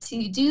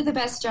to do the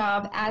best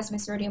job as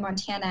Miss Rodeo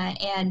Montana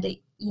and,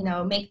 you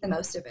know, make the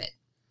most of it.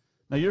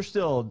 Now you're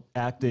still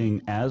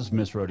acting as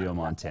Miss Rodeo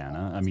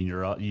Montana. I mean,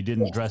 you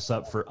didn't dress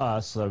up for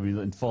us. I mean,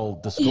 in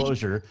full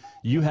disclosure,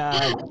 you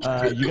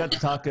got to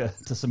talk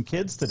to some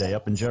kids today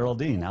up in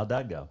Geraldine. How'd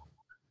that go?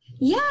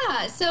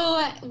 Yeah,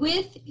 so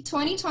with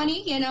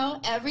 2020, you know,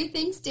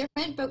 everything's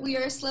different, but we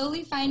are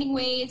slowly finding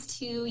ways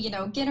to, you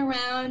know, get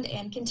around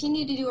and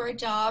continue to do our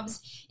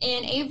jobs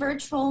in a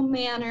virtual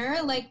manner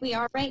like we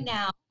are right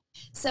now.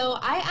 So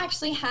I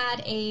actually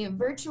had a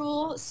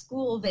virtual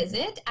school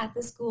visit at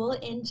the school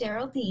in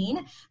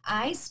Geraldine.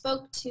 I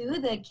spoke to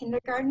the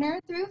kindergartner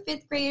through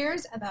fifth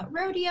graders about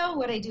rodeo,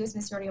 what I do as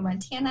Miss Rodeo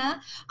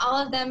Montana. All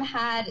of them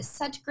had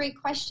such great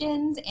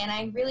questions, and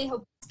I really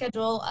hope to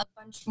schedule a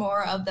bunch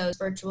more of those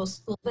virtual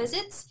school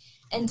visits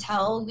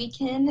until we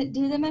can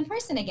do them in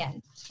person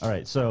again. All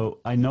right, so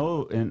I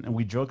know, and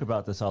we joke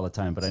about this all the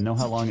time, but I know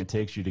how long it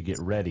takes you to get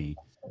ready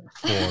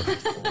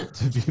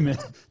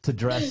to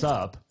dress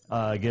up.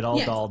 Get all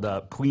dolled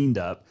up, queened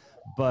up,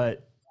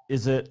 but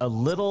is it a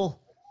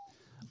little,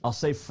 I'll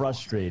say,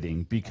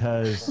 frustrating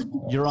because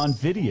you're on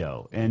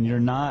video and you're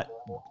not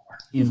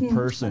in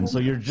person, so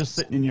you're just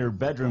sitting in your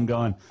bedroom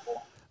going,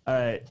 all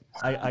right,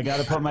 I got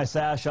to put my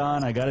sash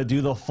on, I got to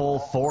do the full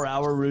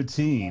 4-hour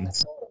routine.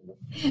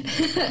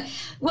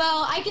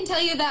 Well, I can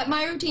tell you that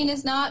my routine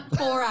is not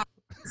 4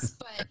 hours,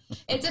 but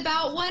it's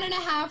about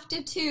 1.5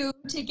 to 2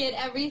 to get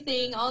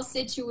everything all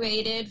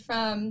situated,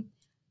 from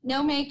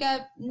no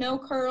makeup, no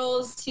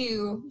curls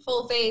to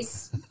full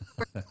face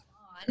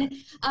on.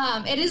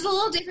 It is a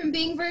little different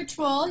being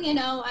virtual. You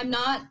know, I'm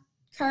not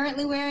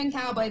currently wearing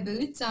cowboy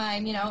boots.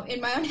 I'm, you know,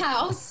 in my own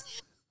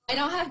house. I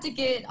don't have to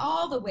get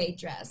all the way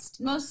dressed,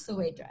 most of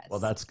the way dressed. Well,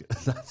 that's good.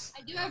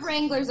 I do have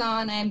Wranglers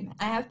on. I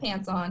have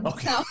pants on.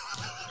 Okay. So.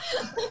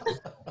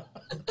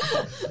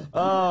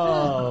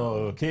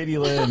 Oh, Katie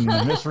Lynn,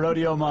 Miss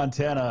Rodeo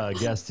Montana,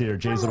 guest here,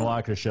 Jason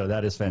Walker Show.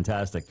 That is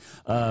fantastic.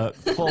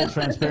 Full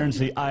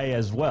transparency, I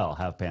as well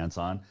have pants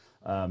on.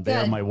 They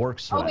are my work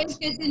sweats. Always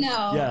good to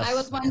know. Yes. I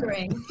was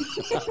wondering.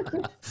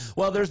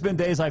 Well, there's been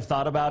days I've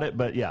thought about it,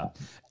 but yeah.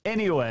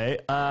 Anyway,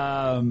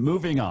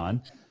 moving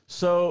on.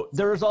 So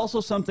there is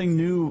also something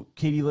new,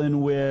 Katie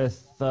Lynn,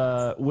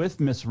 with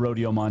Miss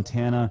Rodeo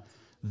Montana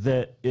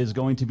that is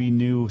going to be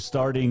new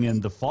starting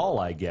in the fall,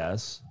 I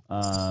guess,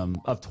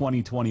 of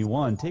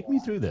 2021. Take me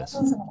through this.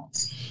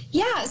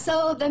 Yeah,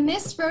 so the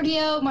Miss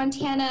Rodeo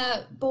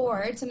Montana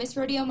board, so Miss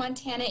Rodeo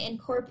Montana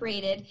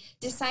Incorporated,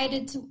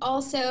 decided to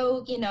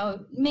also,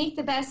 make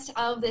the best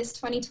of this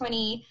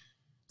 2020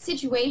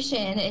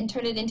 situation and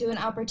turn it into an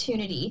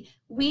opportunity.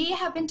 We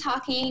have been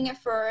talking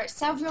for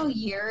several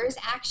years,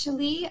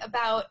 actually,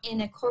 about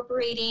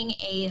incorporating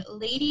a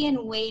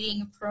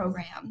lady-in-waiting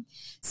program.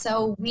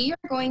 So we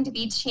are going to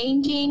be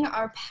changing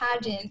our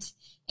pageant,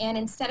 and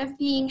instead of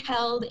being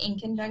held in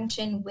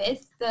conjunction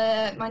with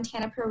the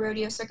Montana Pro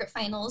Rodeo Circuit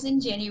Finals in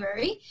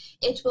January,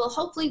 it will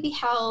hopefully be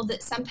held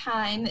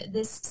sometime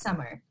this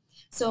summer.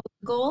 So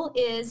the goal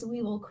is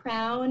we will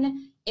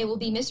crown, it will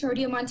be Miss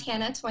Rodeo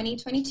Montana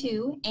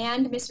 2022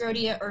 and Miss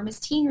Rodeo or Miss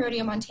Teen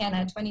Rodeo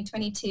Montana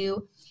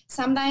 2022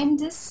 sometime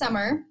this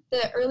summer.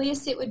 The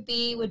earliest it would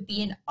be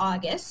in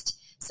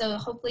August. So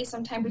hopefully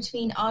sometime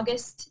between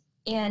August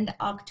and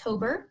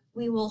October,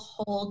 we will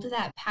hold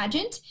that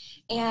pageant,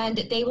 and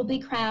they will be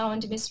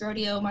crowned Miss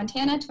Rodeo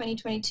Montana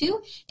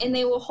 2022, and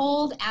they will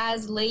hold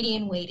as Lady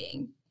in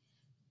Waiting.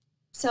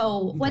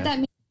 So what that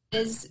means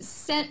is,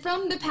 sent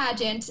from the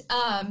pageant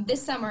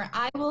this summer,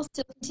 I will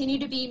still continue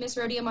to be Miss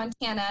Rodeo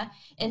Montana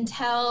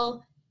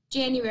until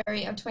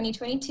January of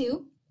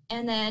 2022.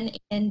 And then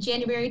in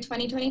January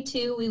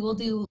 2022, we will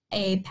do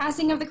a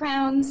passing of the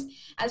crowns,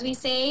 as we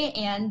say,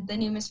 and the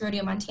new Miss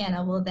Rodeo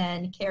Montana will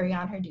then carry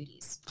on her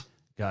duties.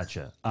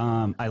 Gotcha.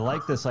 I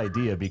like this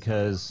idea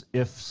because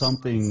if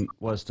something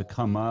was to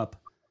come up,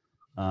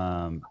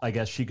 I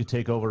guess she could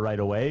take over right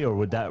away, or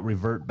would that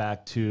revert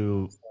back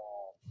to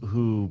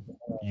who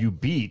you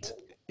beat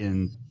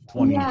in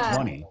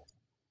 2020?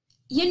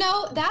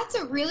 Yeah. That's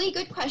a really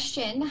good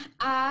question.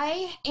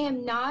 I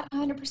am not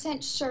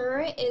 100%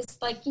 sure. Is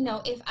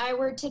if I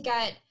were to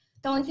get,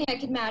 the only thing I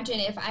could imagine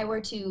if I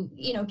were to,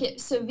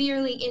 get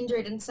severely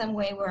injured in some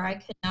way where I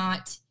could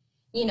not,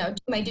 do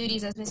my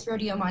duties as Miss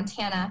Rodeo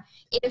Montana,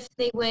 if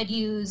they would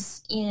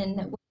use, in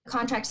what the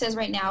contract says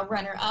right now,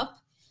 runner-up,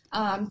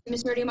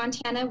 Miss Rodeo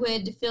Montana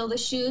would fill the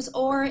shoes,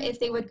 or if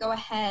they would go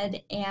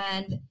ahead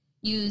and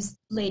use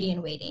Lady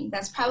in Waiting.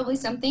 That's probably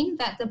something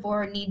that the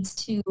board needs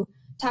to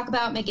talk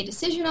about, make a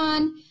decision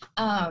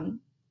on,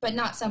 but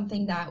not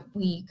something that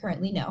we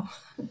currently know.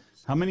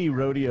 How many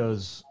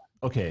rodeos?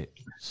 Okay,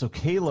 so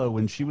Kayla,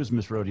 when she was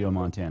Miss Rodeo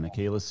Montana,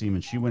 Kayla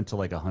Seaman, she went to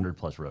like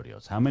 100+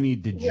 rodeos. How many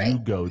did you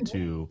go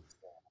to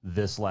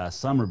this last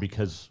summer?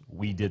 Because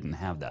we didn't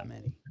have that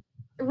many.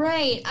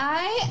 Right.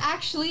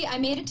 I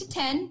made it to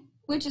 10,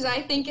 which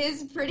I think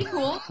is pretty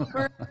cool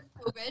for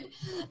COVID.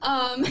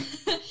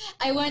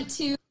 I went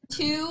to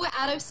 2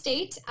 out of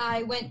state.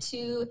 I went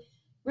to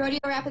Rodeo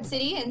Rapid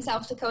City in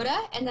South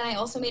Dakota, and then I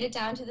also made it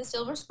down to the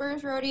Silver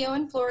Spurs Rodeo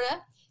in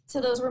Florida. So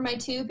those were my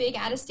 2 big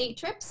out-of-state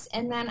trips,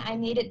 and then I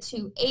made it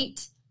to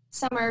 8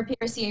 summer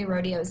PRCA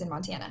rodeos in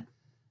Montana.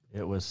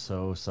 It was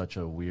such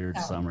a weird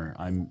summer.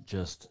 I'm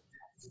just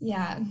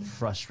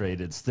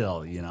frustrated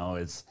still.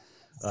 It's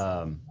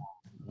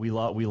we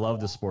love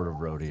the sport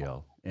of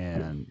rodeo,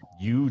 and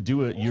you're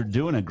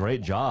doing a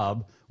great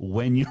job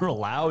when you're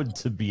allowed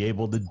to be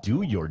able to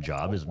do your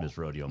job as Miss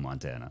Rodeo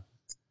Montana.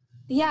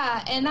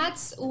 Yeah, and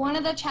that's one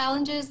of the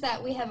challenges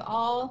that we have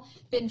all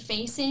been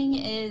facing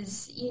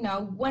is,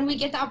 when we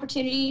get the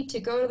opportunity to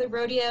go to the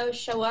rodeo,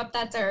 show up,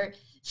 that's our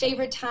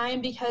favorite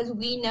time because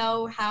we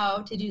know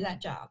how to do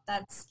that job.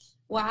 That's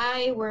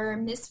why we're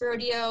Miss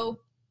Rodeo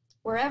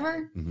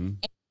wherever. Mm-hmm.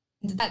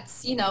 And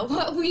that's,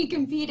 what we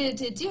competed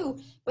to do.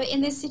 But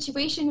in this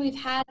situation, we've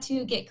had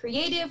to get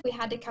creative. We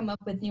had to come up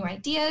with new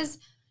ideas.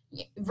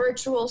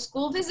 Virtual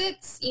school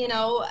visits,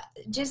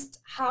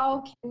 just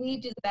how can we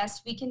do the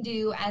best we can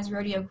do as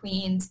rodeo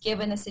queens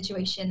given the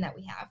situation that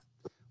we have.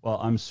 Well,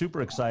 I'm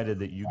super excited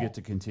that you get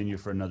to continue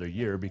for another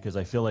year because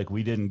I feel like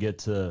we didn't get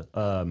to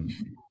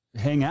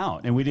hang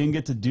out and we didn't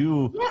get to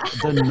do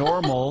the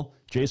normal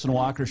Jason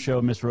Walker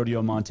Show Miss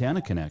Rodeo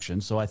Montana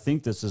connection. So I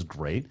think this is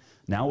great.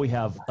 Now we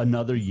have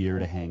another year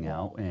to hang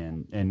out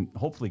and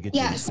hopefully get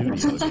you in the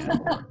studio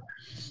again.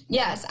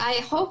 Yes, I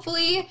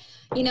hopefully,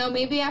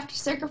 maybe after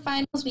Circuit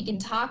Finals, we can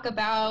talk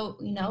about,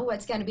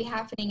 what's going to be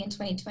happening in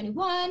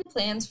 2021,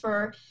 plans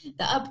for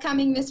the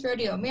upcoming Miss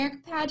Rodeo America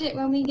pageant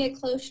when we get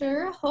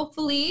closer.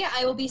 Hopefully,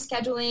 I will be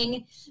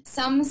scheduling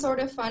some sort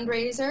of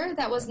fundraiser.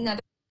 That was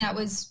another thing that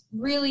was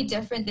really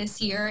different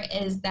this year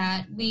is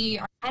that we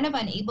are kind of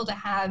unable to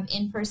have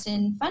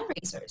in-person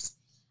fundraisers.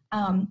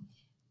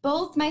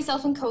 Both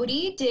myself and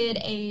Cody did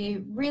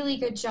a really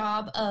good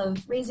job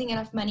of raising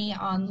enough money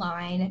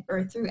online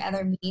or through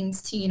other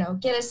means to,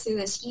 get us through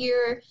this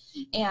year.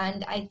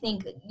 And I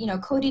think,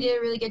 Cody did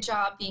a really good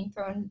job being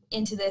thrown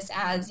into this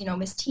as,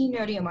 Miss Teen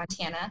Rodeo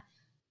Montana.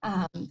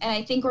 And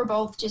I think we're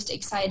both just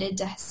excited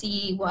to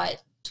see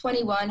what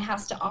 21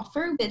 has to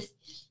offer with,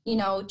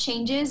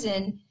 changes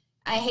and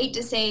I hate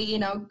to say, you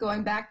know,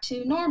 going back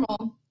to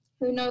normal.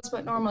 Who knows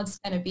what normal is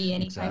going to be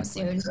anytime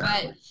soon.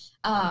 But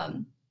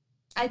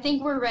I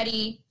think we're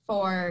ready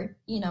for,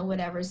 you know,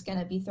 whatever's going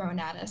to be thrown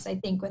at us. I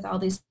think with all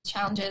these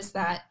challenges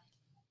that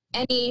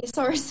any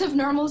source of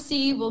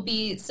normalcy will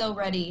be so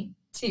ready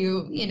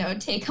to, you know,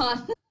 take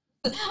on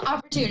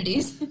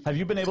opportunities. Have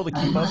you been able to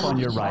keep up on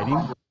your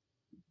riding?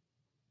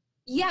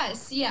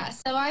 Yes.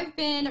 So I've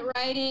been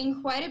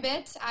riding quite a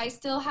bit. I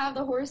still have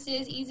the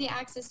horses easy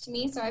access to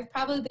me. So I've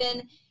probably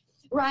been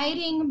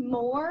riding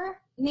more,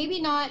 maybe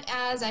not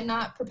as I'm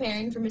not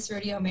preparing for Miss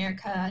Rodeo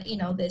America, you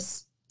know,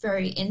 this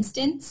very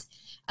instance.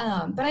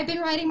 But I've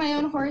been riding my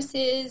own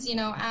horses, you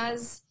know,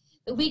 as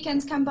the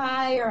weekends come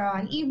by or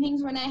on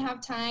evenings when I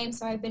have time.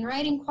 So I've been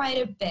riding quite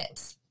a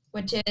bit,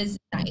 which is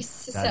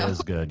nice. That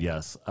is good,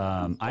 yes.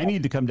 I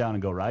need to come down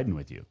and go riding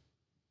with you.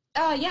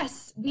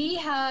 Yes, we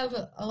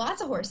have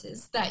lots of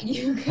horses that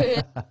you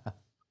could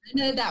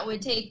that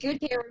would take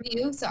good care of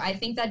you. So I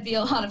think that'd be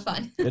a lot of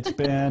fun. It's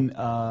been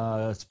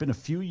a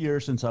few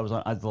years since I was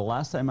on. The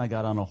last time I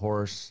got on a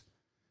horse,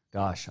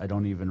 gosh, I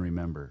don't even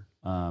remember.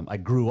 I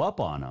grew up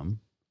on them,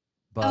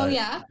 but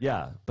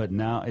but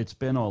now it's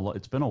been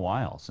a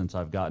while since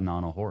I've gotten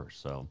on a horse.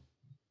 So.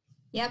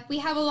 Yep, we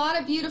have a lot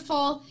of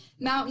beautiful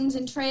mountains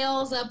and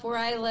trails up where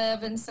I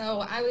live, and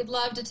so I would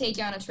love to take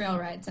you on a trail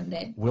ride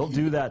someday. We'll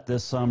do that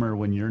this summer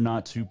when you're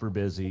not super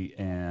busy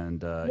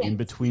and in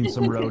between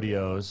some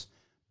rodeos.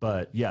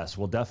 But yes,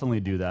 we'll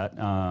definitely do that.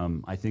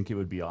 I think it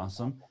would be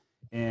awesome.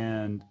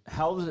 And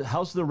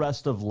how's the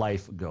rest of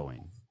life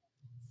going?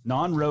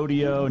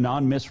 Non-rodeo,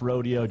 non-Miss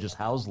Rodeo, just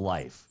how's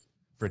life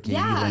for Katie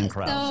Lynn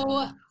Kraus?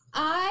 So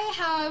I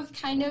have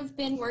kind of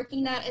been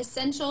working that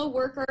essential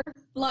worker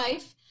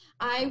life.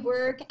 I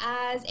work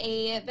as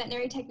a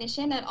veterinary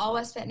technician at All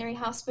West Veterinary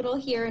Hospital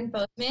here in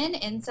Bozeman,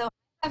 and so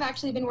I've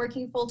actually been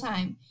working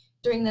full-time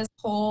during this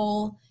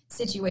whole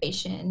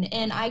situation,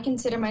 and I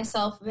consider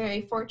myself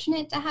very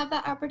fortunate to have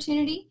that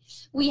opportunity.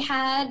 We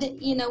had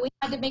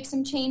to make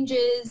some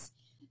changes.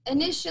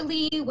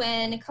 Initially,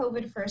 when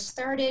COVID first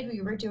started,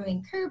 we were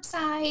doing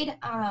curbside,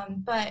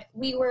 but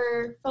we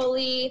were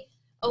fully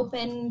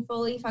open,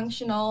 fully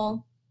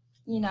functional,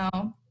 you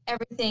know,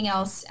 everything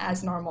else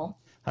as normal.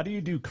 How do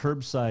you do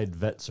curbside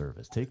vet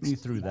service? Take me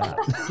through that.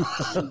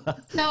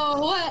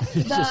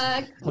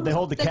 So they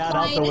hold the cat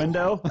out the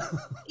window?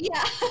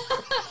 Yeah.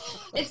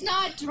 It's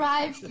not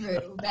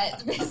drive-through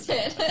vet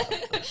visit.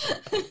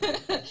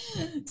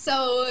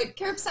 So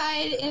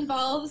curbside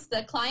involves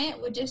the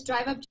client would just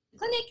drive up to the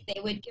clinic. They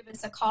would give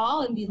us a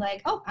call and be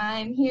like, oh,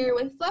 I'm here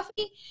with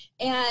Fluffy.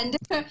 And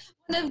one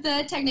of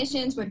the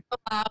technicians would go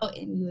out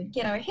and we would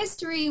get our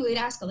history. We'd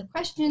ask all the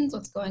questions,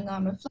 what's going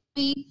on with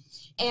Fluffy.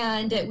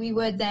 And we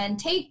would then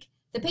take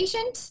the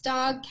patient,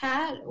 dog,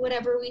 cat,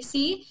 whatever we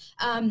see,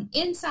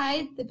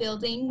 inside the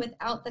building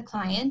without the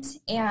client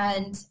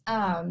and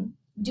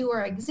do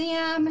our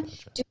exam,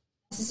 do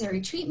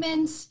necessary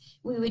treatments.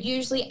 We would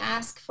usually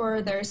ask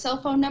for their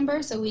cell phone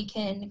number so we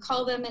can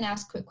call them and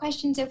ask quick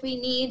questions if we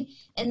need.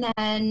 And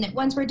then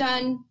once we're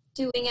done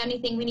doing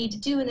anything we need to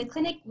do in the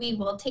clinic, we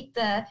will take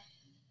the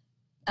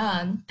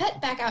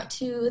pet back out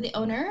to the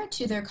owner,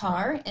 to their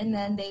car, and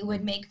then they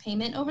would make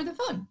payment over the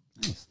phone.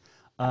 Nice.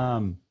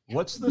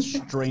 What's the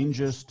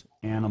strangest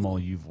animal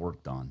you've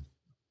worked on?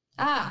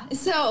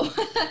 So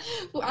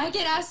I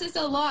get asked this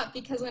a lot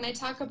because when I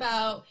talk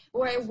about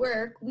where I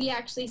work, we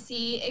actually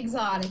see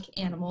exotic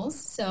animals.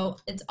 So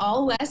it's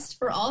all West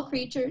for all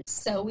creatures.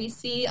 So we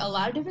see a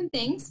lot of different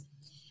things.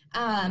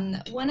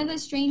 One of the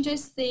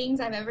strangest things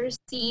I've ever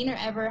seen or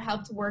ever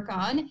helped work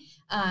on,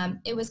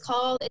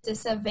 it's a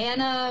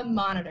savanna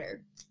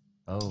monitor.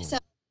 Oh. So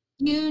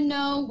you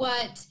know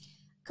what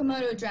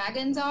Komodo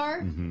dragons are?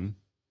 Mm-hmm.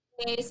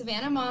 A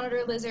savanna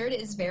monitor lizard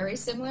is very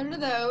similar to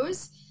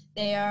those.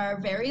 They are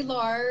very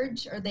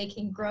large, or they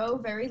can grow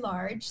very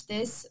large.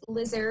 This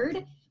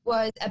lizard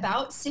was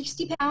about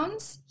 60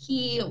 pounds.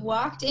 He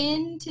walked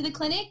into the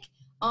clinic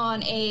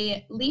on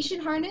a leash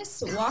and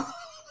harness, walked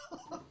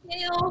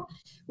scale.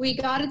 We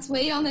got its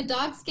weight on the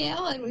dog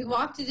scale, and we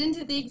walked it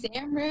into the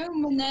exam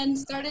room and then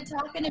started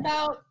talking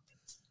about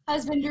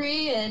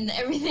husbandry and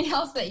everything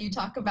else that you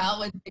talk about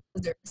with big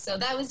lizards. So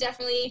that was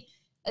definitely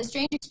a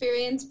strange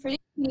experience, pretty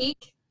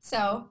unique.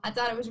 So I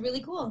thought it was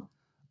really cool.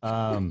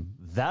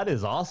 That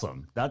is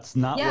awesome. That's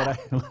not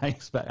what I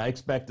expect. I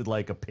expected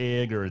like a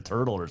pig or a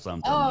turtle or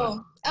something.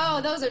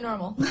 Oh, those are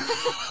normal.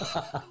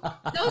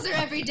 Those are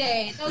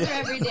everyday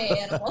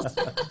animals.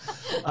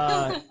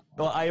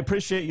 Well, I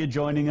appreciate you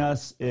joining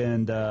us,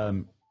 and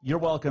you're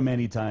welcome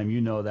anytime.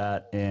 You know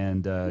that,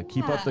 and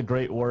keep up the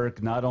great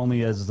work, not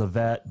only as a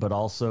vet, but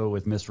also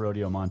with Miss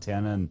Rodeo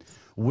Montana. And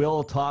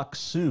we'll talk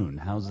soon.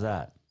 How's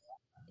that?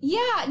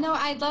 Yeah, no,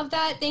 I love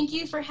that. Thank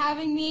you for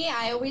having me.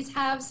 I always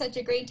have such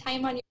a great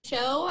time on your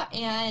show,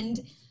 and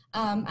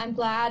I'm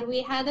glad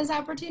we had this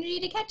opportunity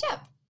to catch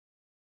up.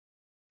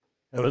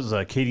 It was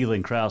Katie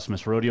Lynn Kraus,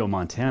 Miss Rodeo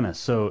Montana.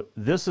 So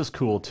this is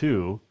cool,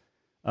 too.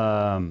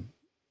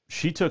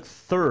 She took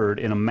third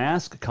in a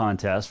mask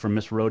contest for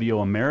Miss Rodeo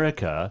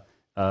America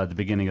at the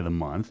beginning of the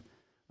month.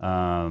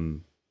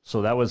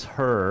 So that was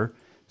her.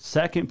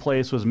 Second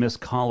place was Miss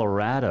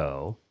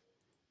Colorado.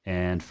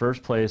 And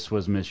first place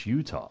was Miss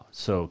Utah.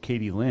 So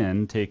Katie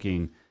Lynn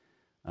taking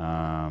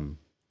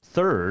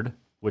third,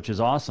 which is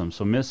awesome.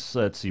 So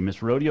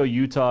Miss Rodeo,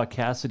 Utah,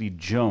 Cassidy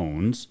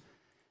Jones.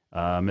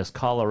 Miss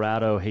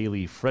Colorado,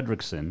 Haley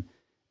Fredrickson.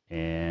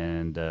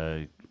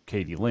 And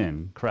Katie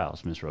Lynn,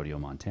 Kraus, Miss Rodeo,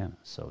 Montana.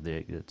 So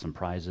they get some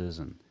prizes,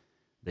 and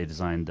they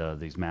designed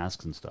these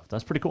masks and stuff.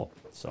 That's pretty cool.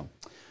 So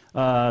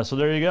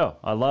there you go.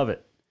 I love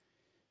it.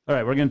 All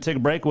right, we're going to take a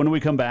break. When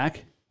we come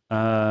back,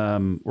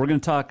 we're going to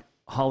talk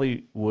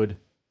Hollywood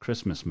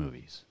Christmas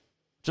movies.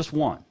 Just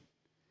one.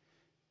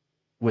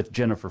 With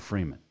Jennifer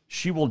Freeman.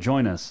 She will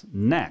join us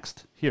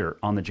next here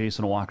on the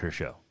Jason Walker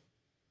Show.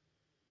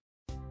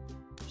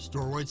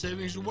 Store-wide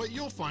savings are what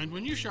you'll find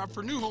when you shop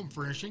for new home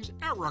furnishings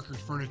at Rucker's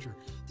Furniture.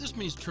 This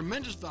means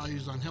tremendous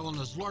values on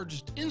Helena's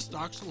largest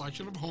in-stock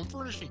selection of home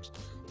furnishings.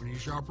 When you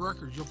shop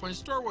Rucker's, you'll find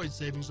store-wide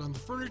savings on the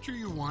furniture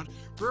you want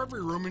for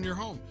every room in your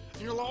home.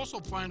 And you'll also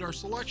find our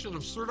selection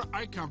of Serta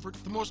iComfort,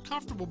 the most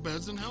comfortable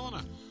beds in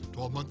Helena.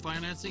 12-month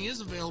financing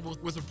is available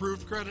with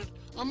approved credit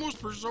on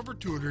most purchases over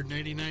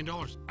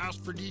 $289.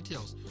 Ask for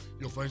details.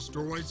 You'll find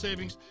store-wide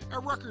savings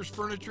at Rucker's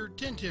Furniture,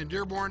 1010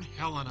 Dearborn,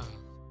 Helena.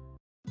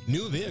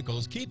 New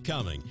vehicles keep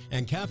coming,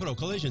 and Capital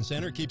Collision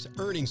Center keeps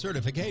earning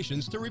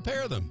certifications to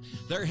repair them.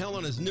 They're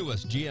Helena's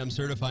newest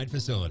GM-certified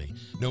facility.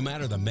 No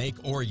matter the make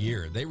or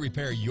year, they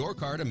repair your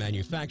car to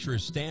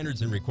manufacturer's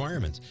standards and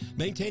requirements,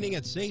 maintaining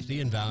its safety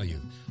and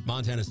value.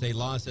 Montana state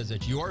law says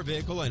it's your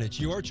vehicle and it's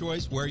your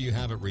choice where you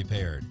have it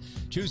repaired.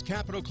 Choose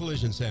Capital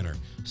Collision Center,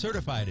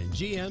 certified in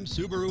GM,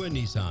 Subaru, and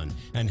Nissan,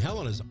 and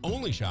Helena's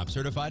only shop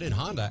certified in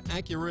Honda,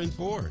 Acura, and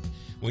Ford.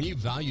 When you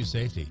value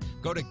safety,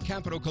 go to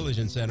Capital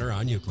Collision Center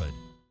on Euclid.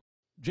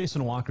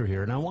 Jason Walker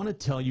here, and I want to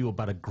tell you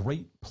about a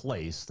great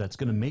place that's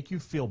going to make you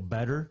feel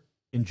better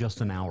in just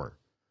an hour.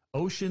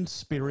 Ocean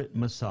Spirit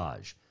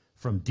Massage.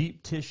 From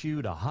deep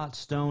tissue to hot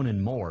stone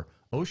and more,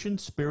 Ocean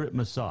Spirit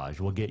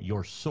Massage will get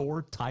your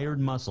sore, tired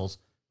muscles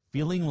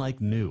feeling like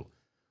new.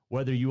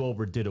 Whether you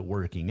overdid it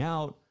working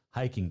out,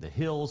 hiking the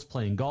hills,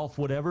 playing golf,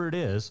 whatever it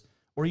is,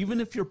 or even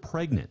if you're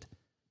pregnant,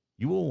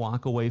 you will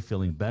walk away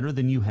feeling better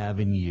than you have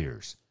in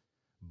years.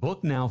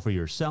 Book now for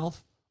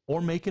yourself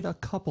or make it a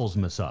couples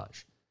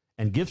massage.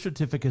 And gift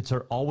certificates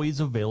are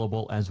always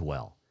available as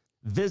well.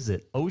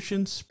 Visit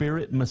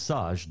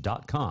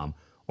oceanspiritmassage.com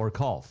or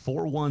call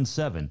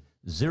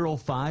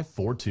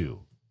 417-0542.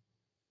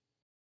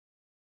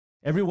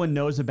 Everyone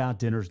knows about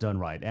Dinner's Done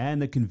Right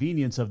and the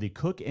convenience of the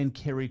cook and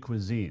carry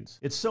cuisines.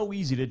 It's so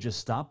easy to just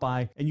stop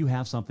by and you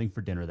have something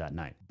for dinner that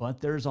night.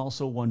 But there's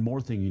also one more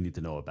thing you need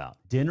to know about.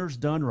 Dinner's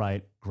Done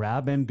Right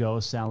Grab and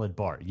Go Salad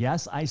Bar.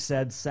 Yes, I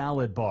said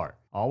salad bar.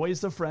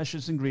 Always the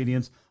freshest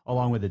ingredients,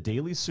 along with a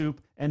daily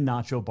soup and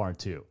nacho bar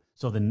too.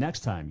 So the next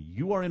time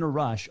you are in a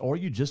rush or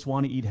you just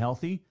want to eat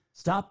healthy,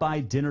 stop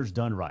by Dinner's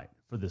Done Right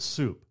for the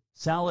soup,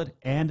 salad,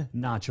 and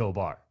nacho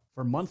bar.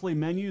 For monthly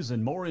menus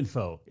and more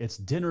info, it's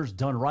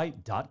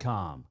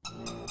dinnersdoneright.com.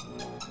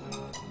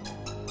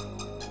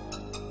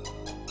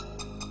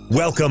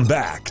 Welcome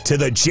back to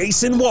the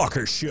Jason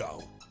Walker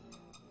Show.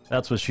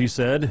 That's what she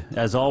said.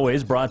 As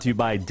always, brought to you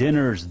by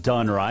Dinner's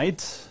Done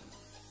Right.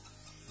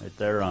 Right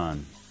there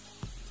on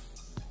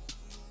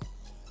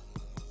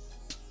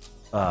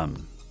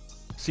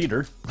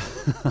Cedar.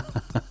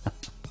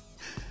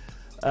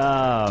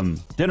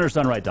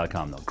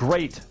 Dinnersdoneright.com, though.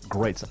 Great.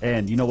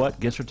 And you know what?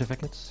 Gift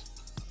certificates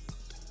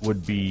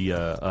would be,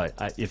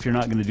 if you're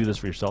not going to do this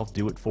for yourself,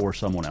 do it for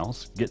someone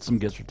else. Get some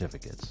gift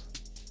certificates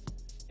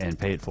and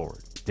pay it forward.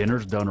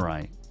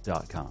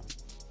 Dinnersdoneright.com.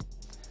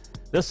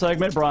 This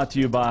segment brought to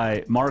you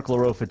by Mark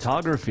LaRoe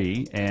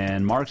Photography,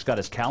 and Mark's got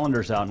his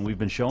calendars out, and we've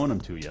been showing them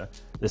to you.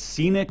 The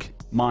Scenic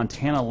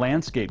Montana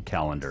Landscape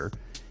Calendar,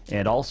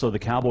 and also the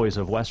Cowboys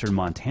of Western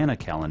Montana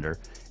calendar,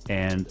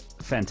 and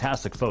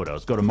fantastic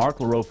photos. Go to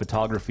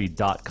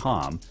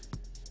marklaroephotography.com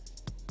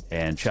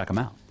and check them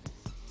out.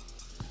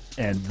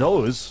 And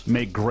those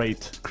make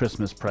great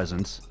Christmas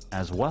presents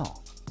as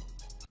well.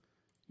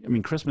 I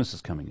mean, Christmas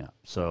is coming up.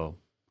 So,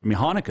 I mean,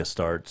 Hanukkah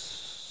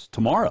starts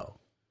tomorrow.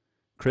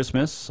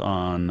 Christmas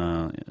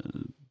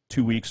on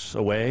 2 weeks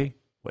away.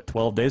 What,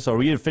 12 days? So are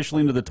we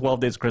officially into the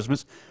 12 days of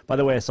Christmas? By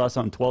the way, I saw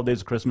something, 12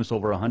 days of Christmas,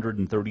 over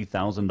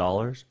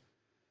 $130,000.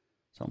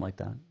 Something like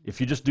that. If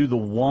you just do the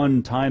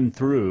one time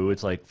through,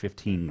 it's like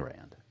 15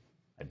 grand,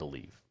 I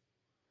believe.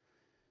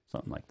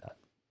 Something like that.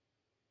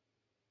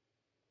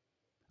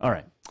 All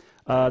right.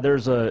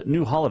 There's a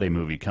new holiday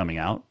movie coming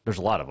out. There's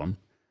a lot of them.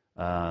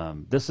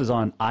 This is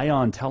on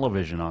Ion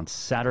Television on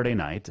Saturday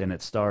night, and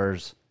it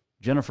stars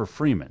Jennifer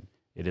Freeman.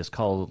 It is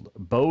called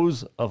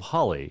Beaus of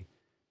Holly.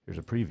 Here's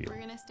a preview. We're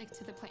going to stick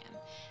to the plan.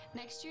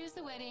 Next year is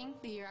the wedding,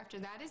 the year after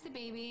that is the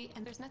baby,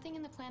 and there's nothing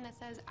in the plan that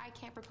says I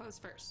can't propose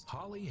first.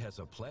 Holly has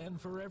a plan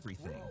for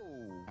everything.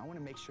 Whoa. I want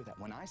to make sure that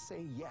when I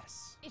say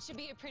yes, it should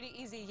be a pretty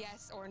easy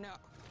yes or no.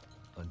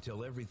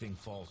 Until everything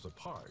falls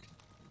apart.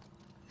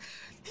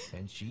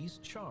 And she's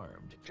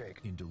charmed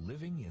into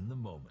living in the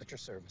moment. At your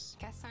service.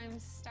 Guess I'm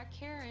stuck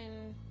here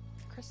in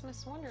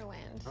Christmas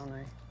Wonderland. I'll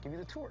give you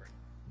the tour.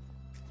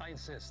 I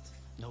insist.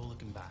 No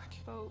looking back.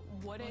 But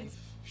what Life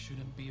if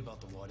shouldn't be about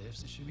the what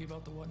ifs. It should be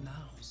about the what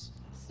nows.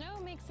 snow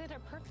makes it a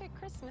perfect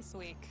Christmas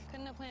week?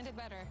 Couldn't have planned it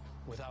better.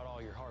 Without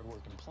all your hard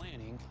work and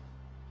planning,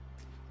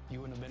 you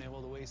wouldn't have been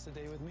able to waste a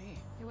day with me.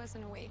 It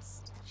wasn't a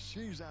waste.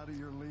 She's out of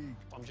your league.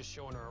 I'm just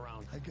showing her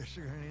around. I guess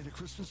you're gonna need a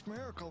Christmas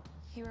miracle.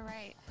 You were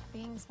right.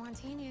 Being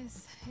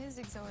spontaneous is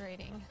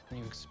exhilarating.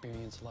 You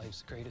experience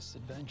life's greatest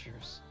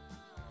adventures.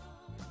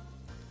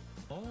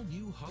 All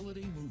new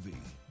holiday movie,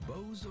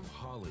 Beaus of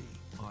Holly,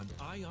 on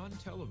ION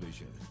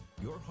Television.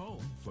 Your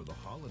home for the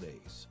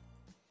holidays.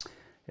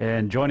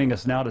 And joining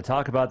us now to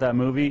talk about that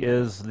movie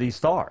is the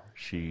star.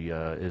 She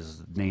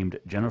is named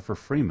Jennifer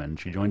Freeman.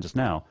 She joins us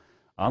now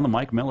on the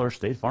Mike Miller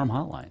State Farm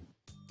Hotline.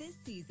 This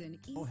season,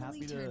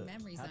 easily turn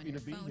memories on your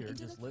phone here,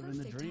 into just the living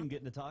the perfect dream,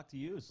 getting to talk to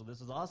you. So this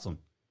is awesome.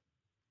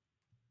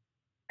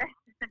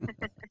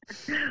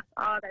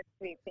 Oh, that's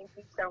sweet. Thank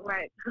you so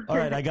much. All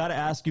right, I got to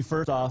ask you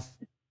first off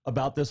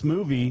about this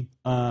movie.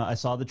 I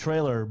saw the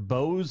trailer,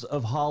 Beaus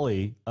of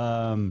Holly.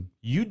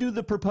 You do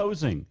the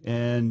proposing,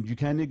 and you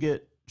kind of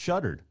get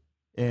shuddered.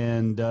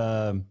 And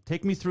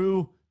take me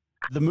through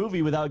the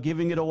movie without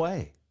giving it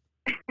away.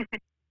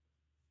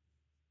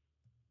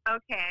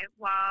 Okay,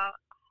 well,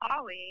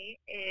 Holly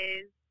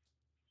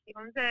she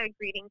owns a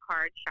greeting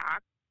card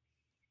shop.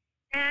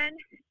 And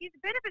she's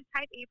a bit of a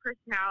type A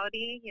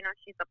personality. You know,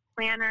 she's a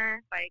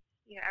planner. Like,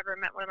 you ever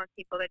met one of those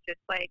people that just,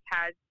 like,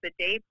 has the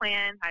day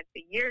plan, has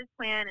the year's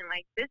plan, and,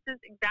 like, this is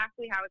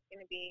exactly how it's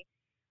going to be.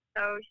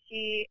 So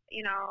she,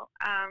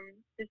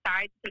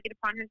 decides to take it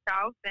upon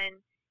herself,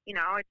 and,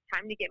 it's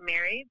time to get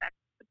married. That's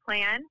the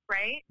plan,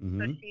 right? Mm-hmm.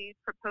 So she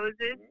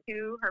proposes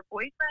to her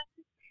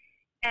boyfriend,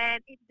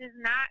 and it does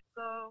not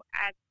go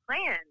as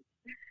planned.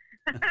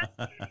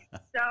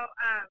 So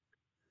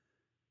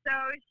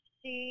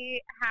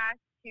she has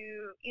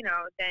to,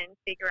 then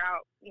figure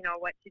out,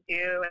 what to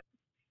do.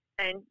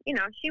 And,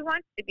 she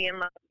wants to be in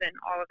love and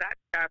all of that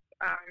stuff.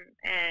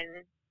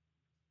 And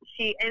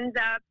she ends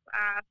up,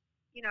 I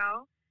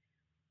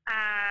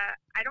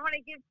don't want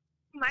to give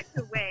too much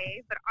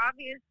away, but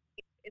obviously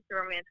it's a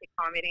romantic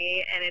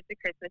comedy and it's a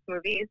Christmas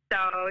movie.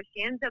 So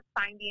she ends up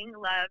finding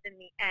love in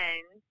the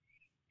end.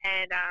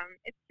 And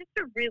it's just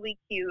a really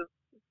cute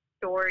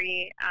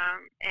story.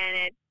 And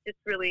it's just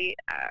really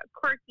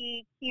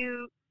quirky,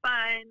 cute,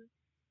 fun.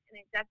 And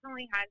it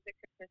definitely has the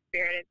Christmas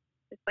spirit. It's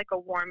just like a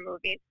warm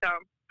movie. So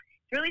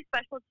it's really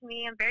special to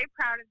me. I'm very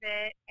proud of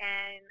it.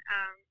 And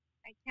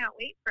I can't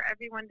wait for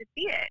everyone to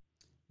see it.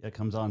 It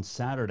comes on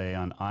Saturday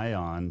on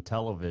ION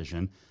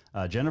Television.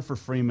 Jennifer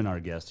Freeman, our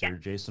guest here,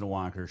 Jason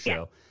Walker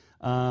Show.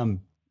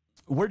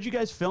 Where'd you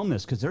guys film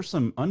this? Because there's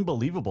some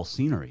unbelievable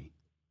scenery.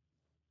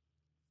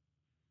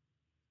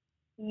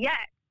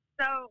 Yes.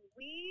 So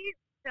we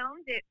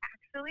filmed it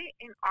actually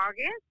in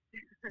August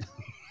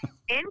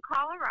in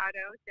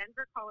Colorado,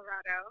 Denver,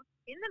 Colorado,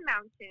 in the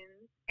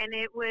mountains, and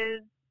it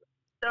was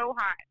so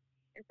hot.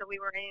 And so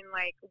we were in,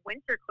 like,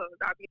 winter clothes,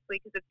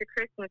 obviously, because it's a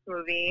Christmas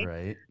movie.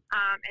 Right.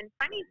 And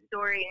funny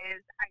story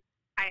is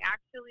I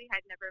actually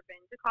had never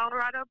been to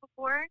Colorado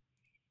before,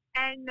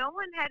 and no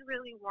one had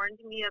really warned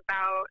me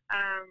about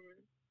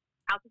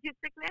altitude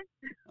sickness.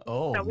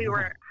 Oh. So we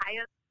were high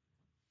up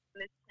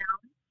in this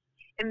town,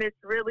 in this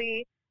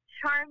really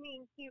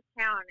charming, cute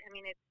town. I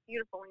mean, it's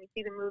beautiful when you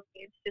see the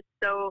movie. It's just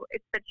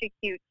it's such a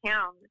cute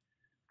town.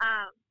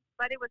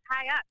 But it was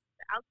high up.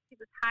 The altitude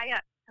was high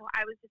up. So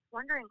I was just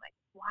wondering, like,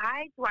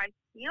 why do I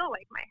feel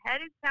like my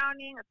head is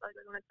pounding? I feel like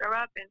I'm going to throw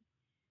up. And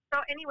so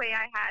anyway,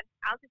 I had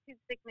altitude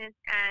sickness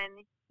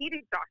and heat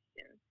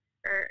exhaustion,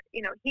 or,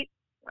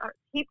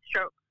 heat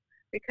stroke,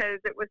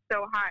 because it was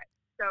so hot.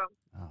 So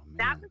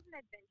that was an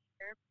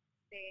adventure.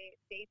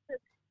 They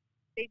took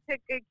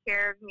good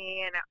care of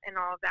me and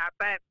all of that.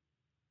 But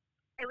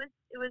it was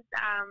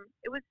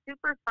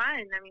super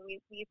fun. I mean,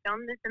 we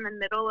filmed this in the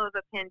middle of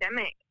a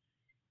pandemic,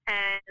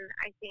 and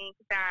I think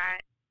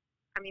that,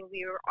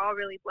 we were all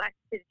really blessed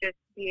to just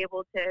be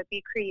able to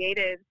be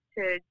creative,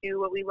 to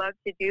do what we love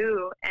to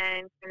do,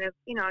 and kind of,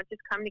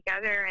 just come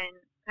together and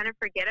kind of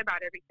forget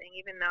about everything,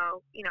 even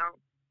though,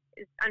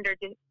 it's under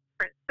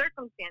different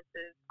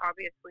circumstances,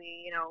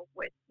 obviously,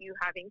 with you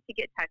having to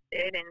get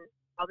tested and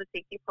all the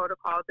safety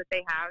protocols that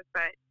they have.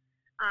 But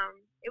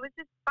it was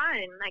just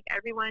fun. Like,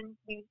 everyone,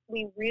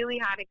 we really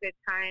had a good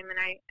time, and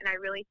I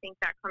really think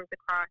that comes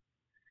across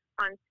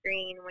on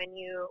screen when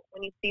you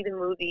see the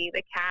movie,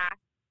 the cast,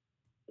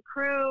 the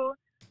crew.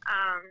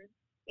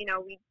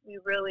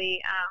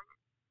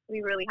 We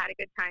really had a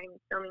good time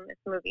filming this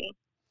movie.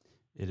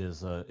 It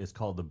is. It's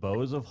called The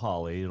Beaus of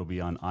Holly. It'll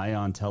be on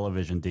ION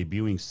Television,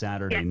 debuting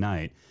Saturday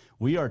night.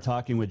 We are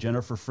talking with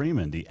Jennifer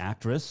Freeman, the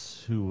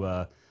actress who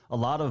a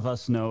lot of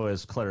us know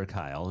as Claire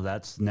Kyle.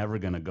 That's never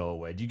going to go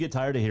away. Do you get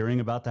tired of hearing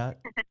about that?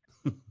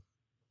 No,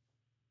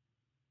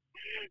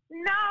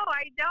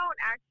 I don't,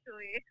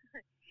 actually.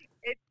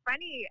 It's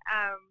funny,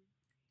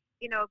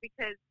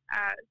 because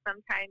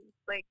sometimes,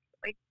 like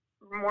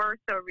more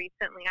so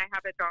recently, I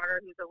have a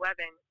daughter who's 11,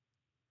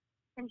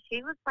 and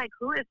she was like,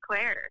 "Who is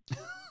Claire?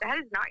 That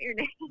is not your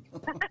name."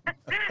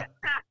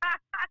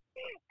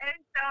 And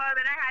so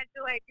then I had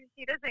to, like,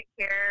 she doesn't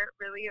care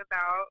really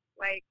about,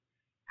 like,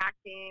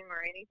 acting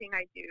or anything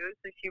I do,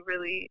 so she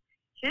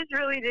just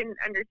really didn't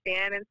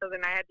understand, and so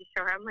then I had to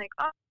show her. I'm like,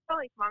 oh,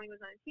 like, Mommy was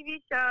on a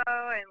TV show,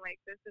 and, like,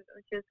 this is,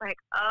 and she was like,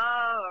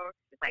 oh,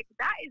 she's like,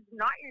 that is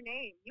not your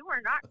name. You are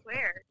not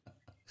Claire.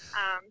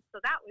 So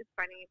that was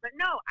funny. But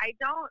no, I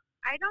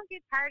don't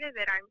get tired of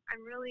it.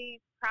 I'm really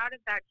proud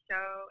of that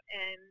show,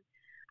 and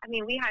I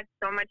mean, we had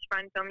so much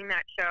fun filming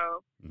that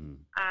show.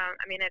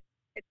 I mean,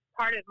 it's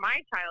part of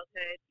my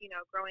childhood, you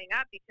know, growing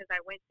up, because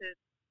I went to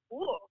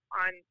school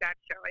on that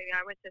show. I mean,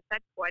 I went to set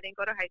school. I didn't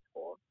go to high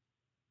school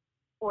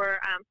or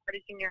part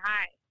of junior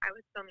high. I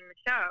was filming the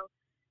show.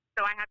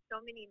 So I have so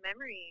many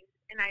memories,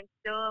 and I'm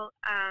still,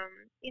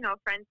 you know,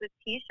 friends with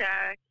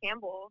Tisha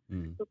Campbell,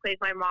 who plays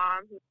my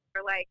mom, who's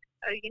like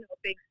a, you know,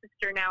 big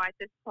sister now at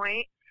this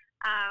point.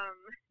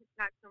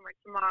 Not so much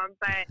mom,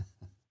 but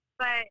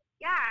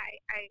yeah,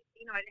 I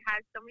you know, it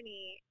has so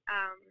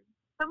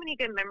many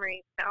good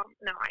memories. So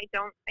no, I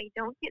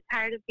don't get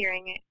tired of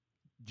hearing it.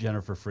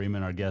 Jennifer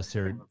Freeman, our guest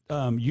here.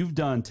 You've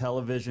done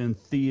television,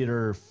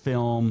 theater,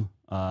 film.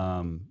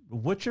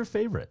 What's your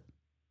favorite?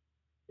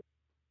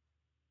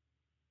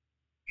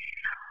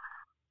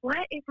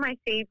 What is my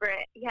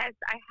favorite? Yes,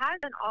 I have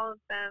done all of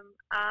them.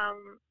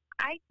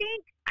 I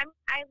think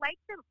I like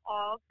them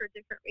all for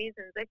different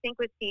reasons. I think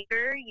with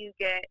theater, you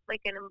get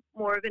like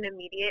more of an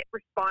immediate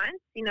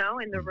response, you know,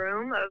 in the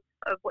room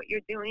of what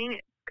you're doing,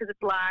 because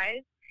it's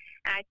live.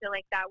 And I feel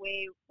like that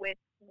way with,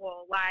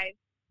 well, live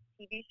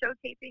TV show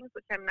tapings,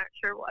 which I'm not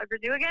sure we'll ever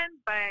do again,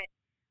 but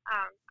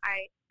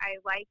I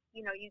like,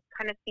 you know, you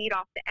kind of feed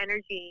off the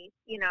energy,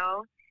 you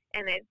know,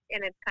 and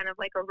it's kind of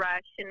like a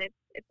rush, and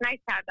it's nice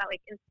to have that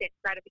like instant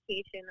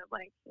gratification of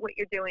like what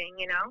you're doing,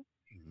 you know.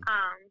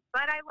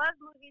 But I love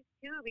movies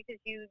too, because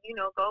you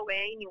know, go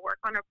away and you work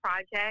on a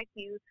project,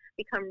 you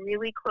become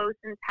really close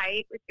and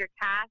tight with your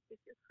cast, with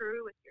your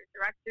crew, with your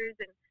directors,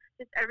 and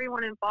just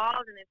everyone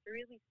involved, and it's a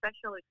really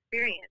special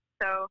experience.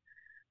 So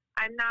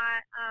I'm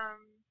not,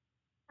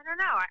 I don't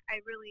know, I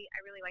really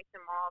like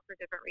them all for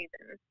different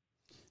reasons.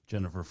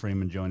 Jennifer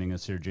Freeman joining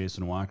us here,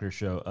 Jason Walker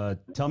Show.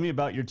 Tell me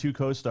about your two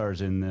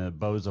co-stars in the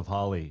Beaus of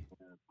Holly.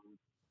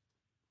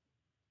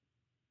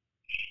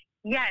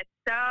 Yes,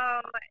 so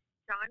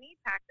Johnny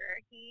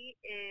Packer, he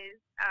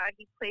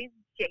plays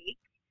Jake,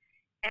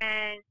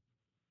 and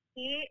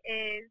he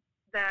is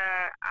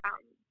the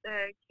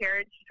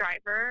carriage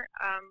driver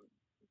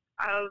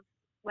of,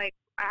 like,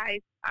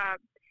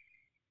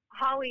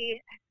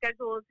 Holly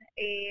scheduled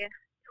a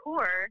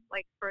tour,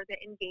 like, for the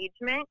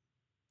engagement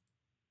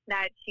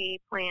that she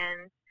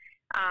plans,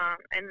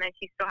 and then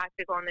she still has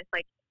to go on this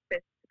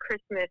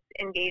Christmas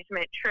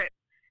engagement trip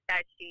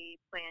that she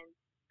plans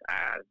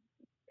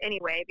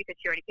anyway, because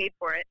she already paid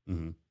for it.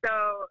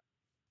 So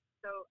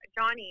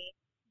Johnny,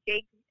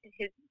 Jake,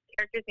 his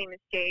character's name is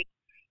Jake,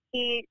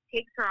 he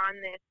takes her on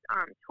this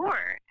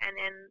tour, and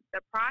in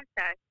the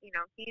process, you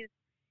know, he's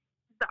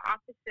the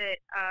opposite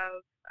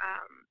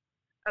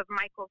of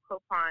Michael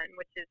Copon,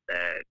 which is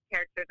the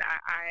character that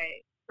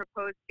I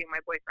proposed to, my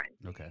boyfriend.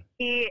 Okay.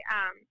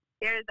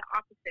 They're the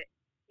opposite,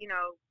 you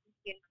know,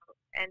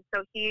 and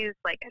so he's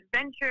like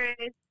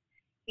adventurous.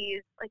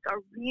 He's like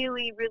a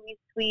really, really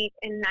sweet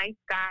and nice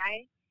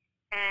guy.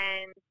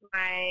 And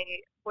my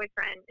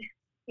boyfriend,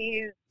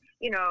 he's,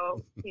 you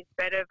know, he's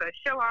a bit of a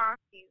show off.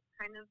 He's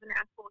kind of an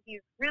asshole.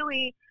 He's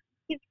really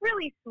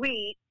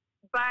sweet,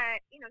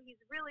 but, you know,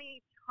 he's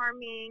really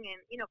charming,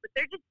 and, you know, but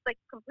they're just like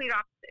complete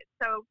opposites.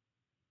 So,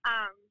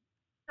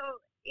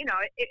 you know,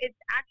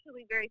 it's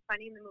actually very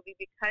funny in the movie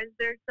because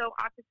they're so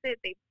opposite.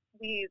 They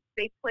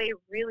play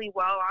really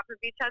well off of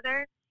each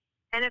other.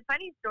 And a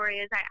funny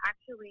story is I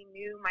actually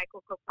knew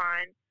Michael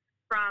Copon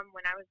from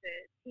when I was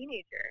a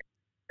teenager.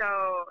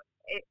 So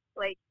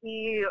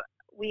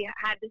we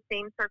had the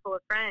same circle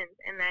of friends,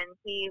 and then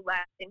he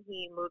left and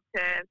he moved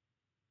to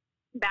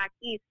back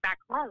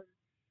home.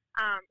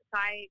 So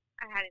I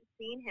hadn't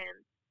seen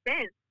him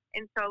since.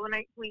 And so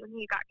when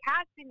he got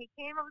cast and he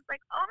came, I was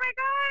like, oh my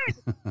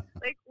God,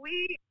 like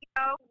we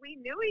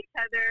knew each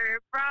other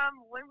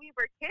from when we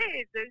were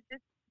kids. It was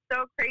just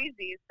so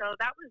crazy. So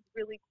that was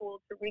really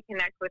cool to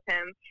reconnect with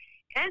him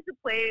and to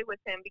play with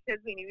him because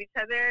we knew each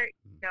other.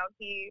 You know,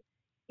 he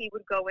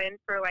would go in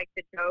for like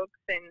the jokes,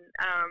 and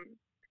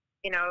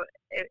you know,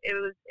 it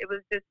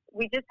was just,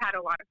 we just had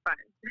a lot of fun.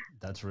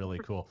 That's really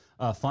cool.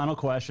 Final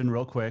question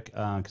real quick,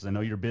 because I know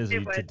you're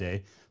busy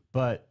today,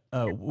 but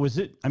was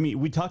it, I mean,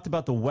 we talked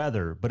about the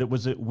weather, but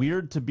was it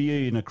weird to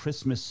be in a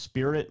Christmas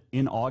spirit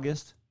in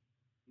August?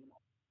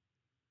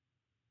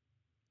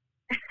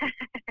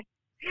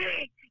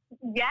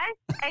 Yes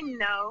and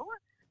no.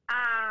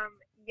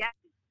 Yes,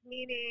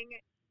 meaning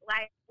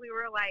like we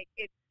were like,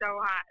 it's so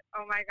hot.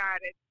 Oh my God,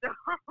 it's so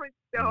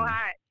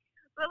hot.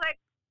 But like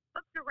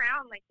looked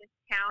around like this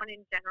town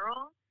in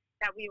general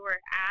that we were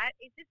at,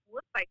 it just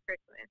looked like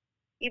Christmas,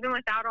 even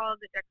without all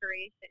the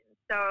decorations.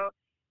 So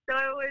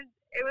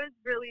it was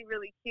really,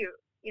 really cute.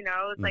 You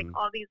know, it was like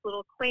all these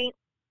little quaint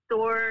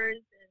stores,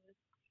 and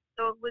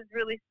so it was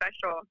really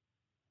special.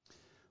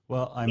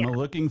 Well, I'm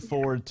looking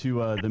forward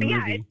to the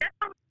movie.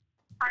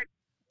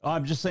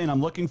 I'm just saying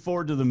I'm looking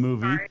forward to the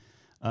movie.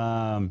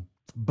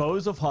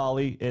 Beaus of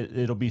Holly.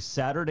 It'll be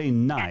Saturday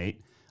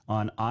night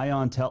on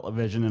ION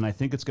Television, and I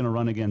think it's going to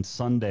run again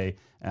Sunday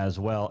as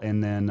well,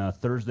 and then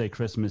Thursday,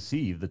 Christmas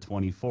Eve, the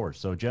 24th.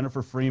 So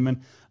Jennifer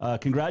Freeman,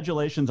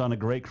 congratulations on a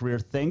great career.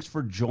 Thanks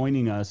for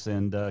joining us,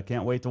 and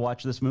can't wait to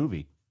watch this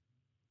movie.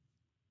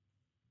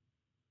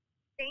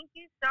 Thank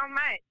you so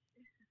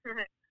much.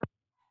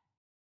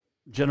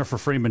 Jennifer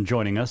Freeman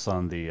joining us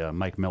on the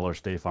Mike Miller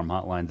State Farm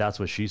Hotline. That's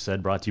what she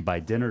said, brought to you by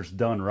Dinner's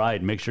Done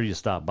Right. Make sure you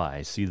stop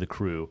by, see the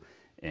crew,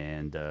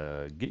 and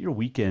get your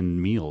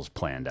weekend meals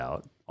planned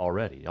out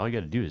already. All you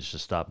got to do is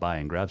just stop by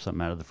and grab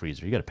something out of the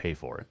freezer. You got to pay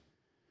for it.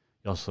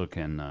 You also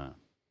can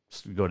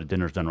go to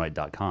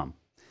dinnersdoneright.com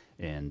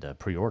and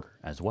pre-order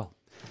as well.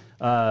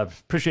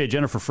 Appreciate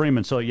Jennifer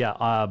Freeman. So,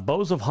 yeah,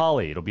 Beaus of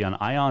Holly. It'll be on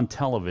ION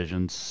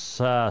Television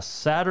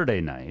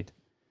Saturday night.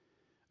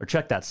 Or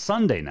check that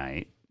Sunday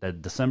night,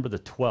 December the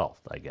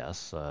 12th, I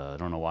guess. I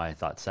don't know why I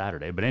thought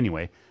Saturday. But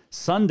anyway,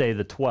 Sunday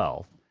the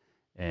 12th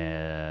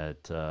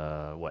at,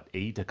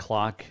 8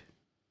 o'clock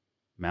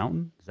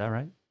Mountain? Is that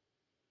right?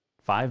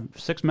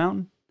 6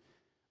 Mountain?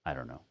 I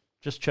don't know.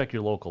 Just check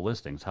your local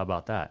listings. How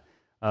about that?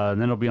 And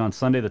then it'll be on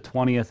Sunday the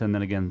 20th, and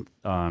then again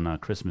on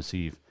Christmas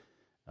Eve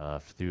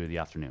through the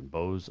afternoon.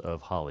 Beaus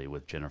of Holly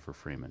with Jennifer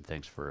Freeman.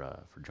 Thanks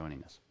for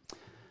joining us.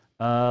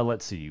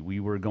 Let's see. We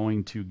were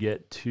going to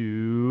get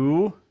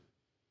to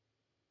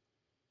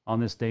on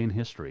this day in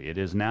history. It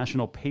is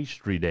National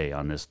Pastry Day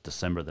on this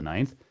December the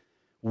 9th.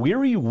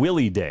 Weary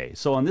Willie Day.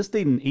 So on this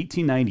date in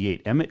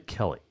 1898, Emmett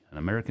Kelly, an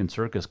American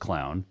circus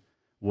clown,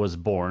 was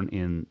born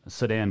in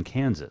Sedan,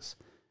 Kansas.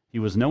 He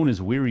was known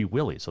as Weary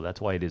Willie, so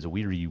that's why it is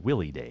Weary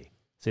Willie Day.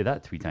 Say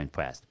that 3 times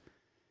fast.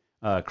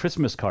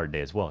 Christmas card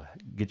day as well.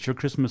 Get your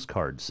Christmas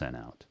cards sent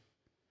out.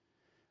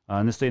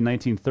 On this day in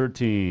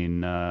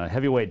 1913,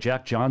 heavyweight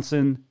Jack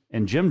Johnson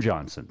and Jim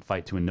Johnson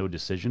fight to a no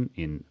decision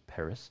in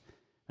Paris.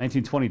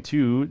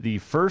 1922, the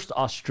first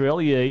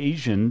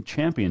Australia-Asian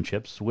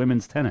Championships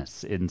women's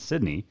tennis in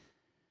Sydney,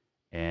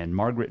 and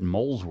Margaret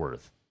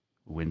Molesworth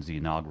wins the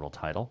inaugural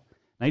title.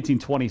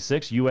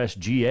 1926,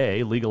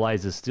 USGA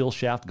legalizes steel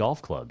shaft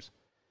golf clubs.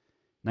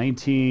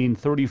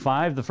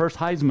 1935, the first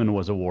Heisman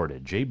was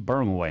awarded, Jay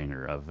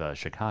Bernwanger of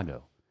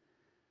Chicago.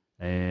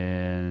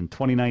 And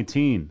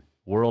 2019,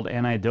 World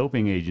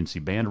Anti-Doping Agency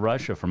banned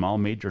Russia from all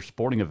major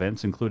sporting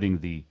events, including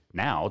the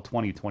now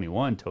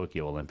 2021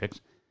 Tokyo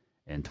Olympics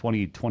and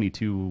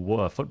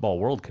 2022 Football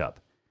World Cup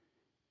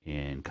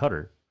in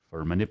Qatar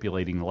for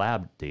manipulating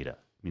lab data.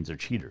 It means they're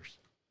cheaters.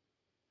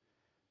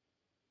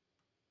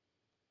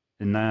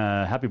 And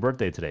happy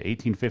birthday today,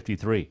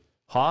 1853.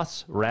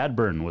 Hoss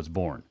Radburn was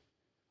born.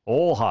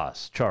 Old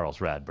Hoss Charles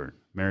Radburn,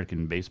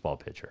 American baseball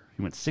pitcher.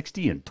 He went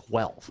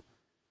 60-12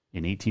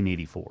 in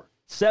 1884.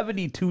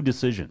 72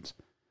 decisions.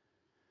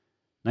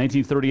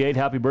 1938,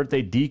 happy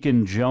birthday,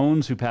 Deacon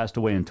Jones, who passed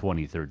away in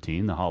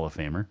 2013, the Hall of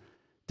Famer.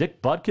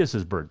 Dick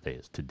Butkus' birthday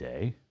is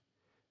today,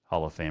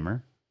 Hall of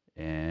Famer.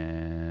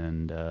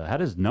 And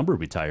had his number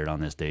retired on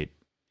this date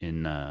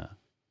in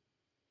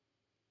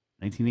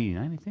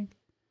 1989, I think.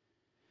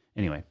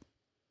 Anyway,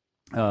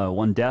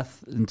 one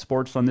death in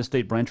sports on this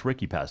date. Branch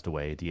Rickey passed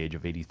away at the age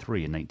of 83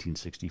 in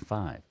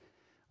 1965.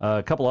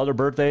 A couple other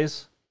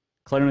birthdays.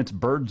 Clarence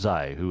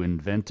Birdseye, who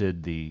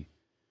invented the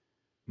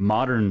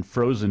modern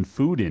frozen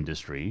food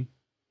industry,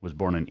 was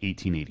born in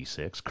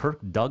 1886. Kirk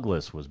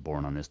Douglas was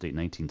born on this date,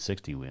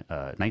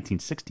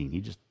 1916.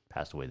 He just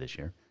passed away this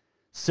year.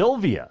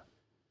 Sylvia,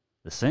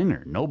 the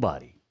singer,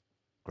 Nobody.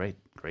 Great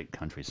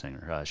country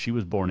singer. She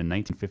was born in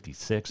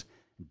 1956.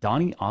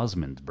 Donny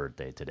Osmond's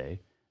birthday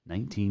today,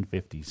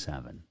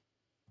 1957.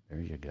 There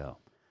you go.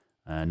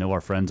 I know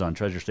our friends on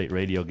Treasure State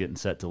Radio getting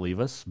set to leave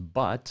us,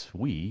 but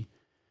we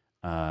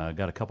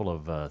got a couple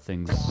of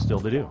things still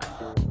to do.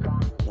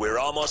 We're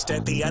almost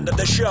at the end of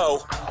the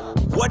show.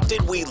 What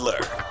did we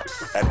learn?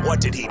 And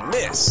what did he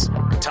miss?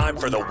 Time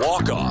for the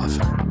walk-off.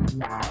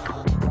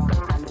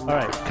 All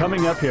right,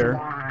 coming up here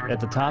at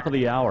the top of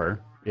the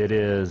hour, it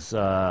is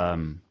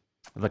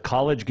the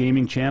College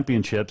Gaming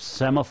Championships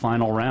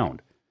semifinal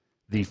round,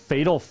 the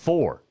Fatal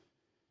Four.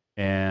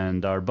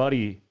 And our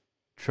buddy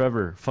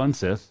Trevor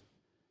Funseth,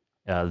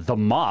 the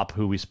Mop,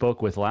 who we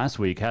spoke with last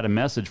week, had a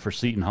message for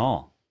Seton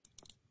Hall.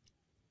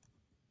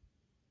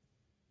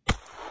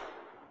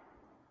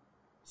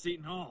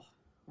 Seton Hall,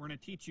 we're going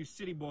to teach you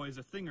city boys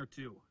a thing or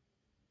two.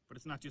 But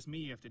it's not just me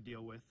you have to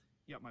deal with.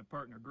 You got my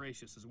partner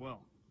Gracious as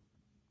well.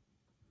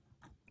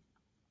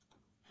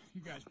 You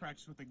guys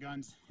practice with the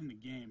guns in the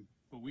game,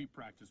 but we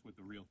practice with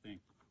the real thing.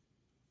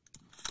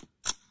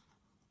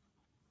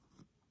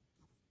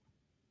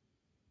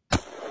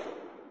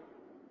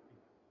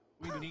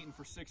 We've been eating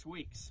for 6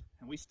 weeks,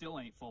 and we still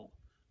ain't full.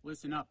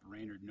 Listen up,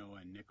 Raynard,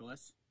 Noah, and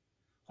Nicholas.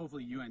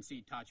 Hopefully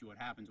UNC taught you what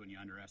happens when you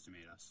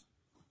underestimate us.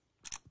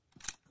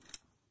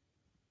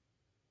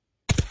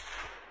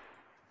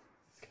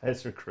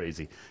 Guys are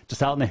crazy.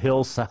 Just out in the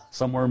hills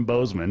somewhere in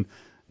Bozeman.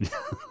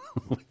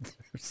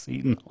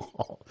 Seton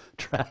Hall.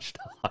 Trash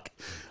talk.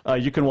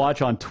 You can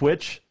watch on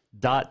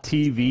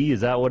twitch.tv.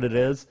 Is that what it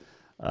is?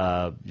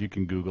 You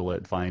can Google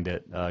it, find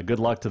it. Good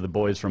luck to the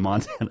boys from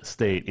Montana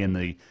State in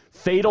the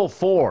Fatal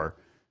Four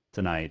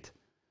tonight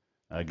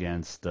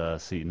against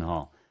Seton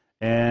Hall.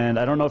 And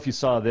I don't know if you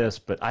saw this,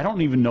 but I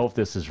don't even know if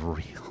this is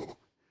real.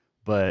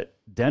 But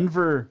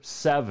Denver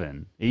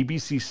 7,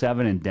 ABC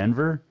 7 in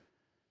Denver,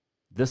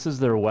 this is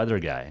their weather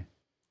guy.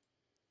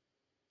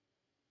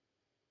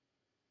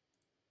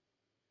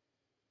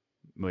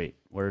 Wait,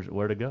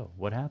 where to go?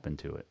 What happened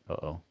to it?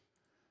 Uh-oh.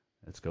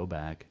 Let's go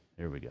back.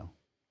 There we go.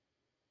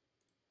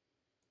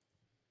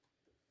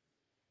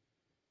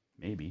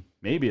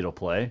 Maybe it'll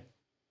play.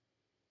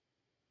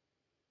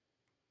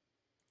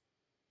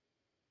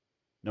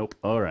 Nope.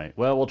 All right.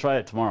 Well, we'll try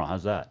it tomorrow.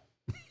 How's that?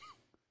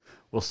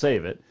 We'll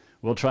save it.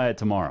 We'll try it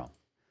tomorrow.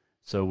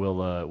 So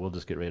we'll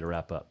just get ready to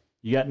wrap up.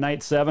 You got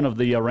night 7 of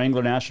the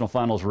Wrangler National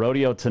Finals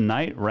Rodeo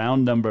tonight,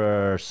 round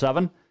number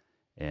 7,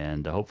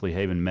 and hopefully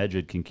Haven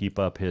Medjid can keep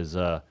up his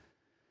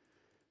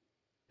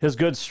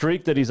good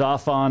streak that he's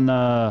off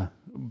on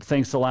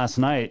thanks to last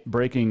night,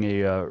 breaking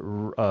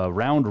a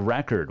round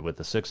record with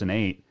the 6 and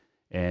 8.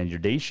 And your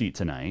day sheet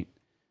tonight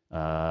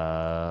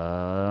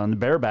on the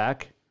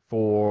bareback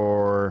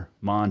for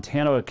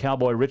Montana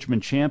Cowboy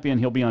Richmond champion.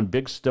 He'll be on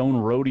Big Stone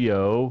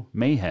Rodeo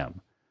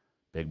Mayhem,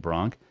 Big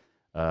Bronc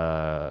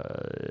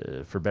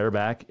for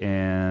bareback.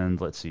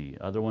 And let's see,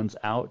 other ones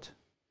out.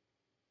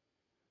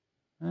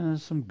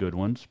 Some good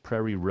ones.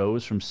 Prairie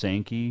Rose from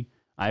Sankey.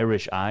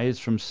 Irish Eyes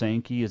from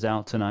Sankey is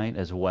out tonight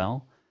as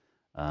well.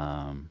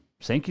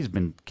 Sankey's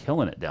been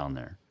killing it down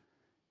there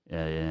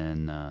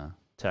in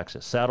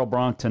Texas. Saddle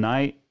Bronc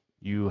tonight.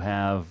 You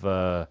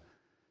have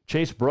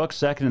Chase Brooks,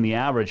 second in the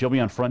average. He'll be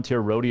on Frontier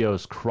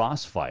Rodeo's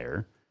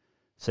Crossfire.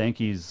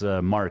 Sankey's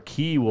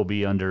Marquis will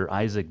be under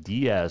Isaac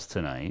Diaz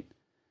tonight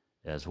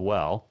as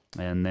well.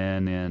 And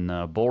then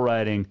in bull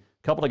riding,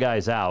 a couple of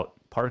guys out.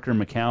 Parker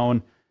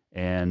McCown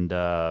and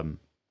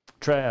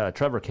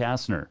Trevor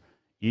Kastner,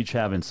 each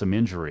having some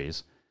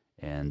injuries.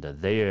 And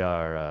they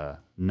are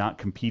not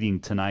competing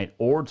tonight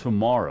or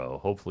tomorrow.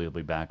 Hopefully he'll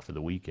be back for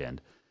the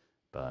weekend.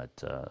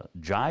 But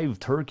Jive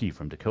Turkey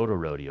from Dakota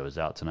Rodeo is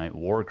out tonight.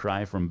 War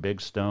Cry from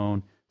Big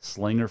Stone.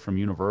 Slinger from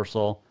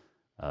Universal.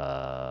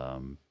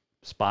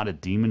 Spotted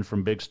Demon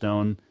from Big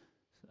Stone.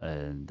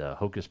 And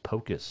Hocus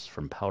Pocus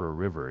from Powder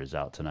River is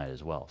out tonight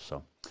as well.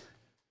 So,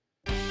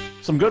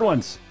 some good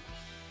ones.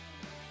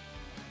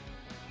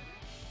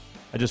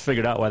 I just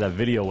figured out why that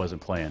video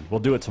wasn't playing.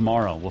 We'll do it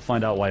tomorrow. We'll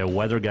find out why a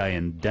weather guy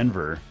in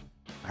Denver,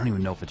 I don't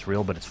even know if it's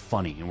real, but it's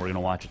funny, and we're going to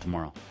watch it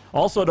tomorrow.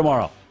 Also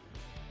tomorrow,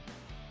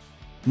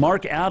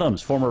 Mark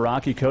Adams, former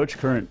Rocky coach,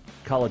 current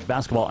college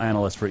basketball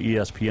analyst for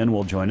ESPN,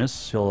 will join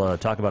us. He'll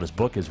talk about his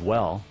book as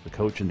well, The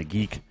Coach and the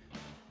Geek.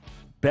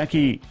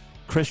 Becky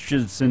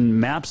Christensen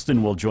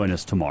Mapston will join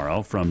us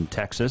tomorrow from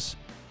Texas.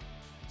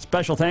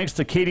 Special thanks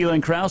to Katie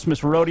Lynn Kraus,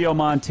 Miss Rodeo,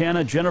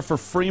 Montana. Jennifer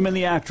Freeman,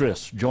 the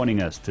actress,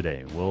 joining us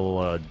today.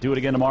 We'll do it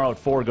again tomorrow at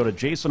 4. Go to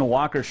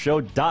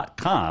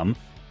jasonwalkershow.com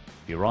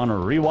if you're on a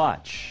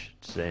rewatch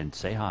and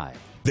say hi.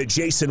 The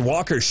Jason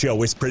Walker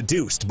Show is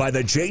produced by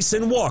the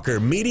Jason Walker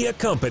Media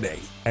Company.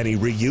 Any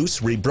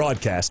reuse,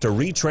 rebroadcast, or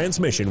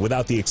retransmission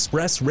without the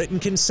express written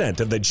consent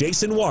of the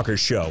Jason Walker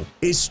Show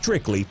is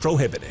strictly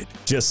prohibited.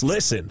 Just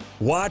listen,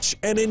 watch,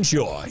 and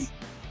enjoy.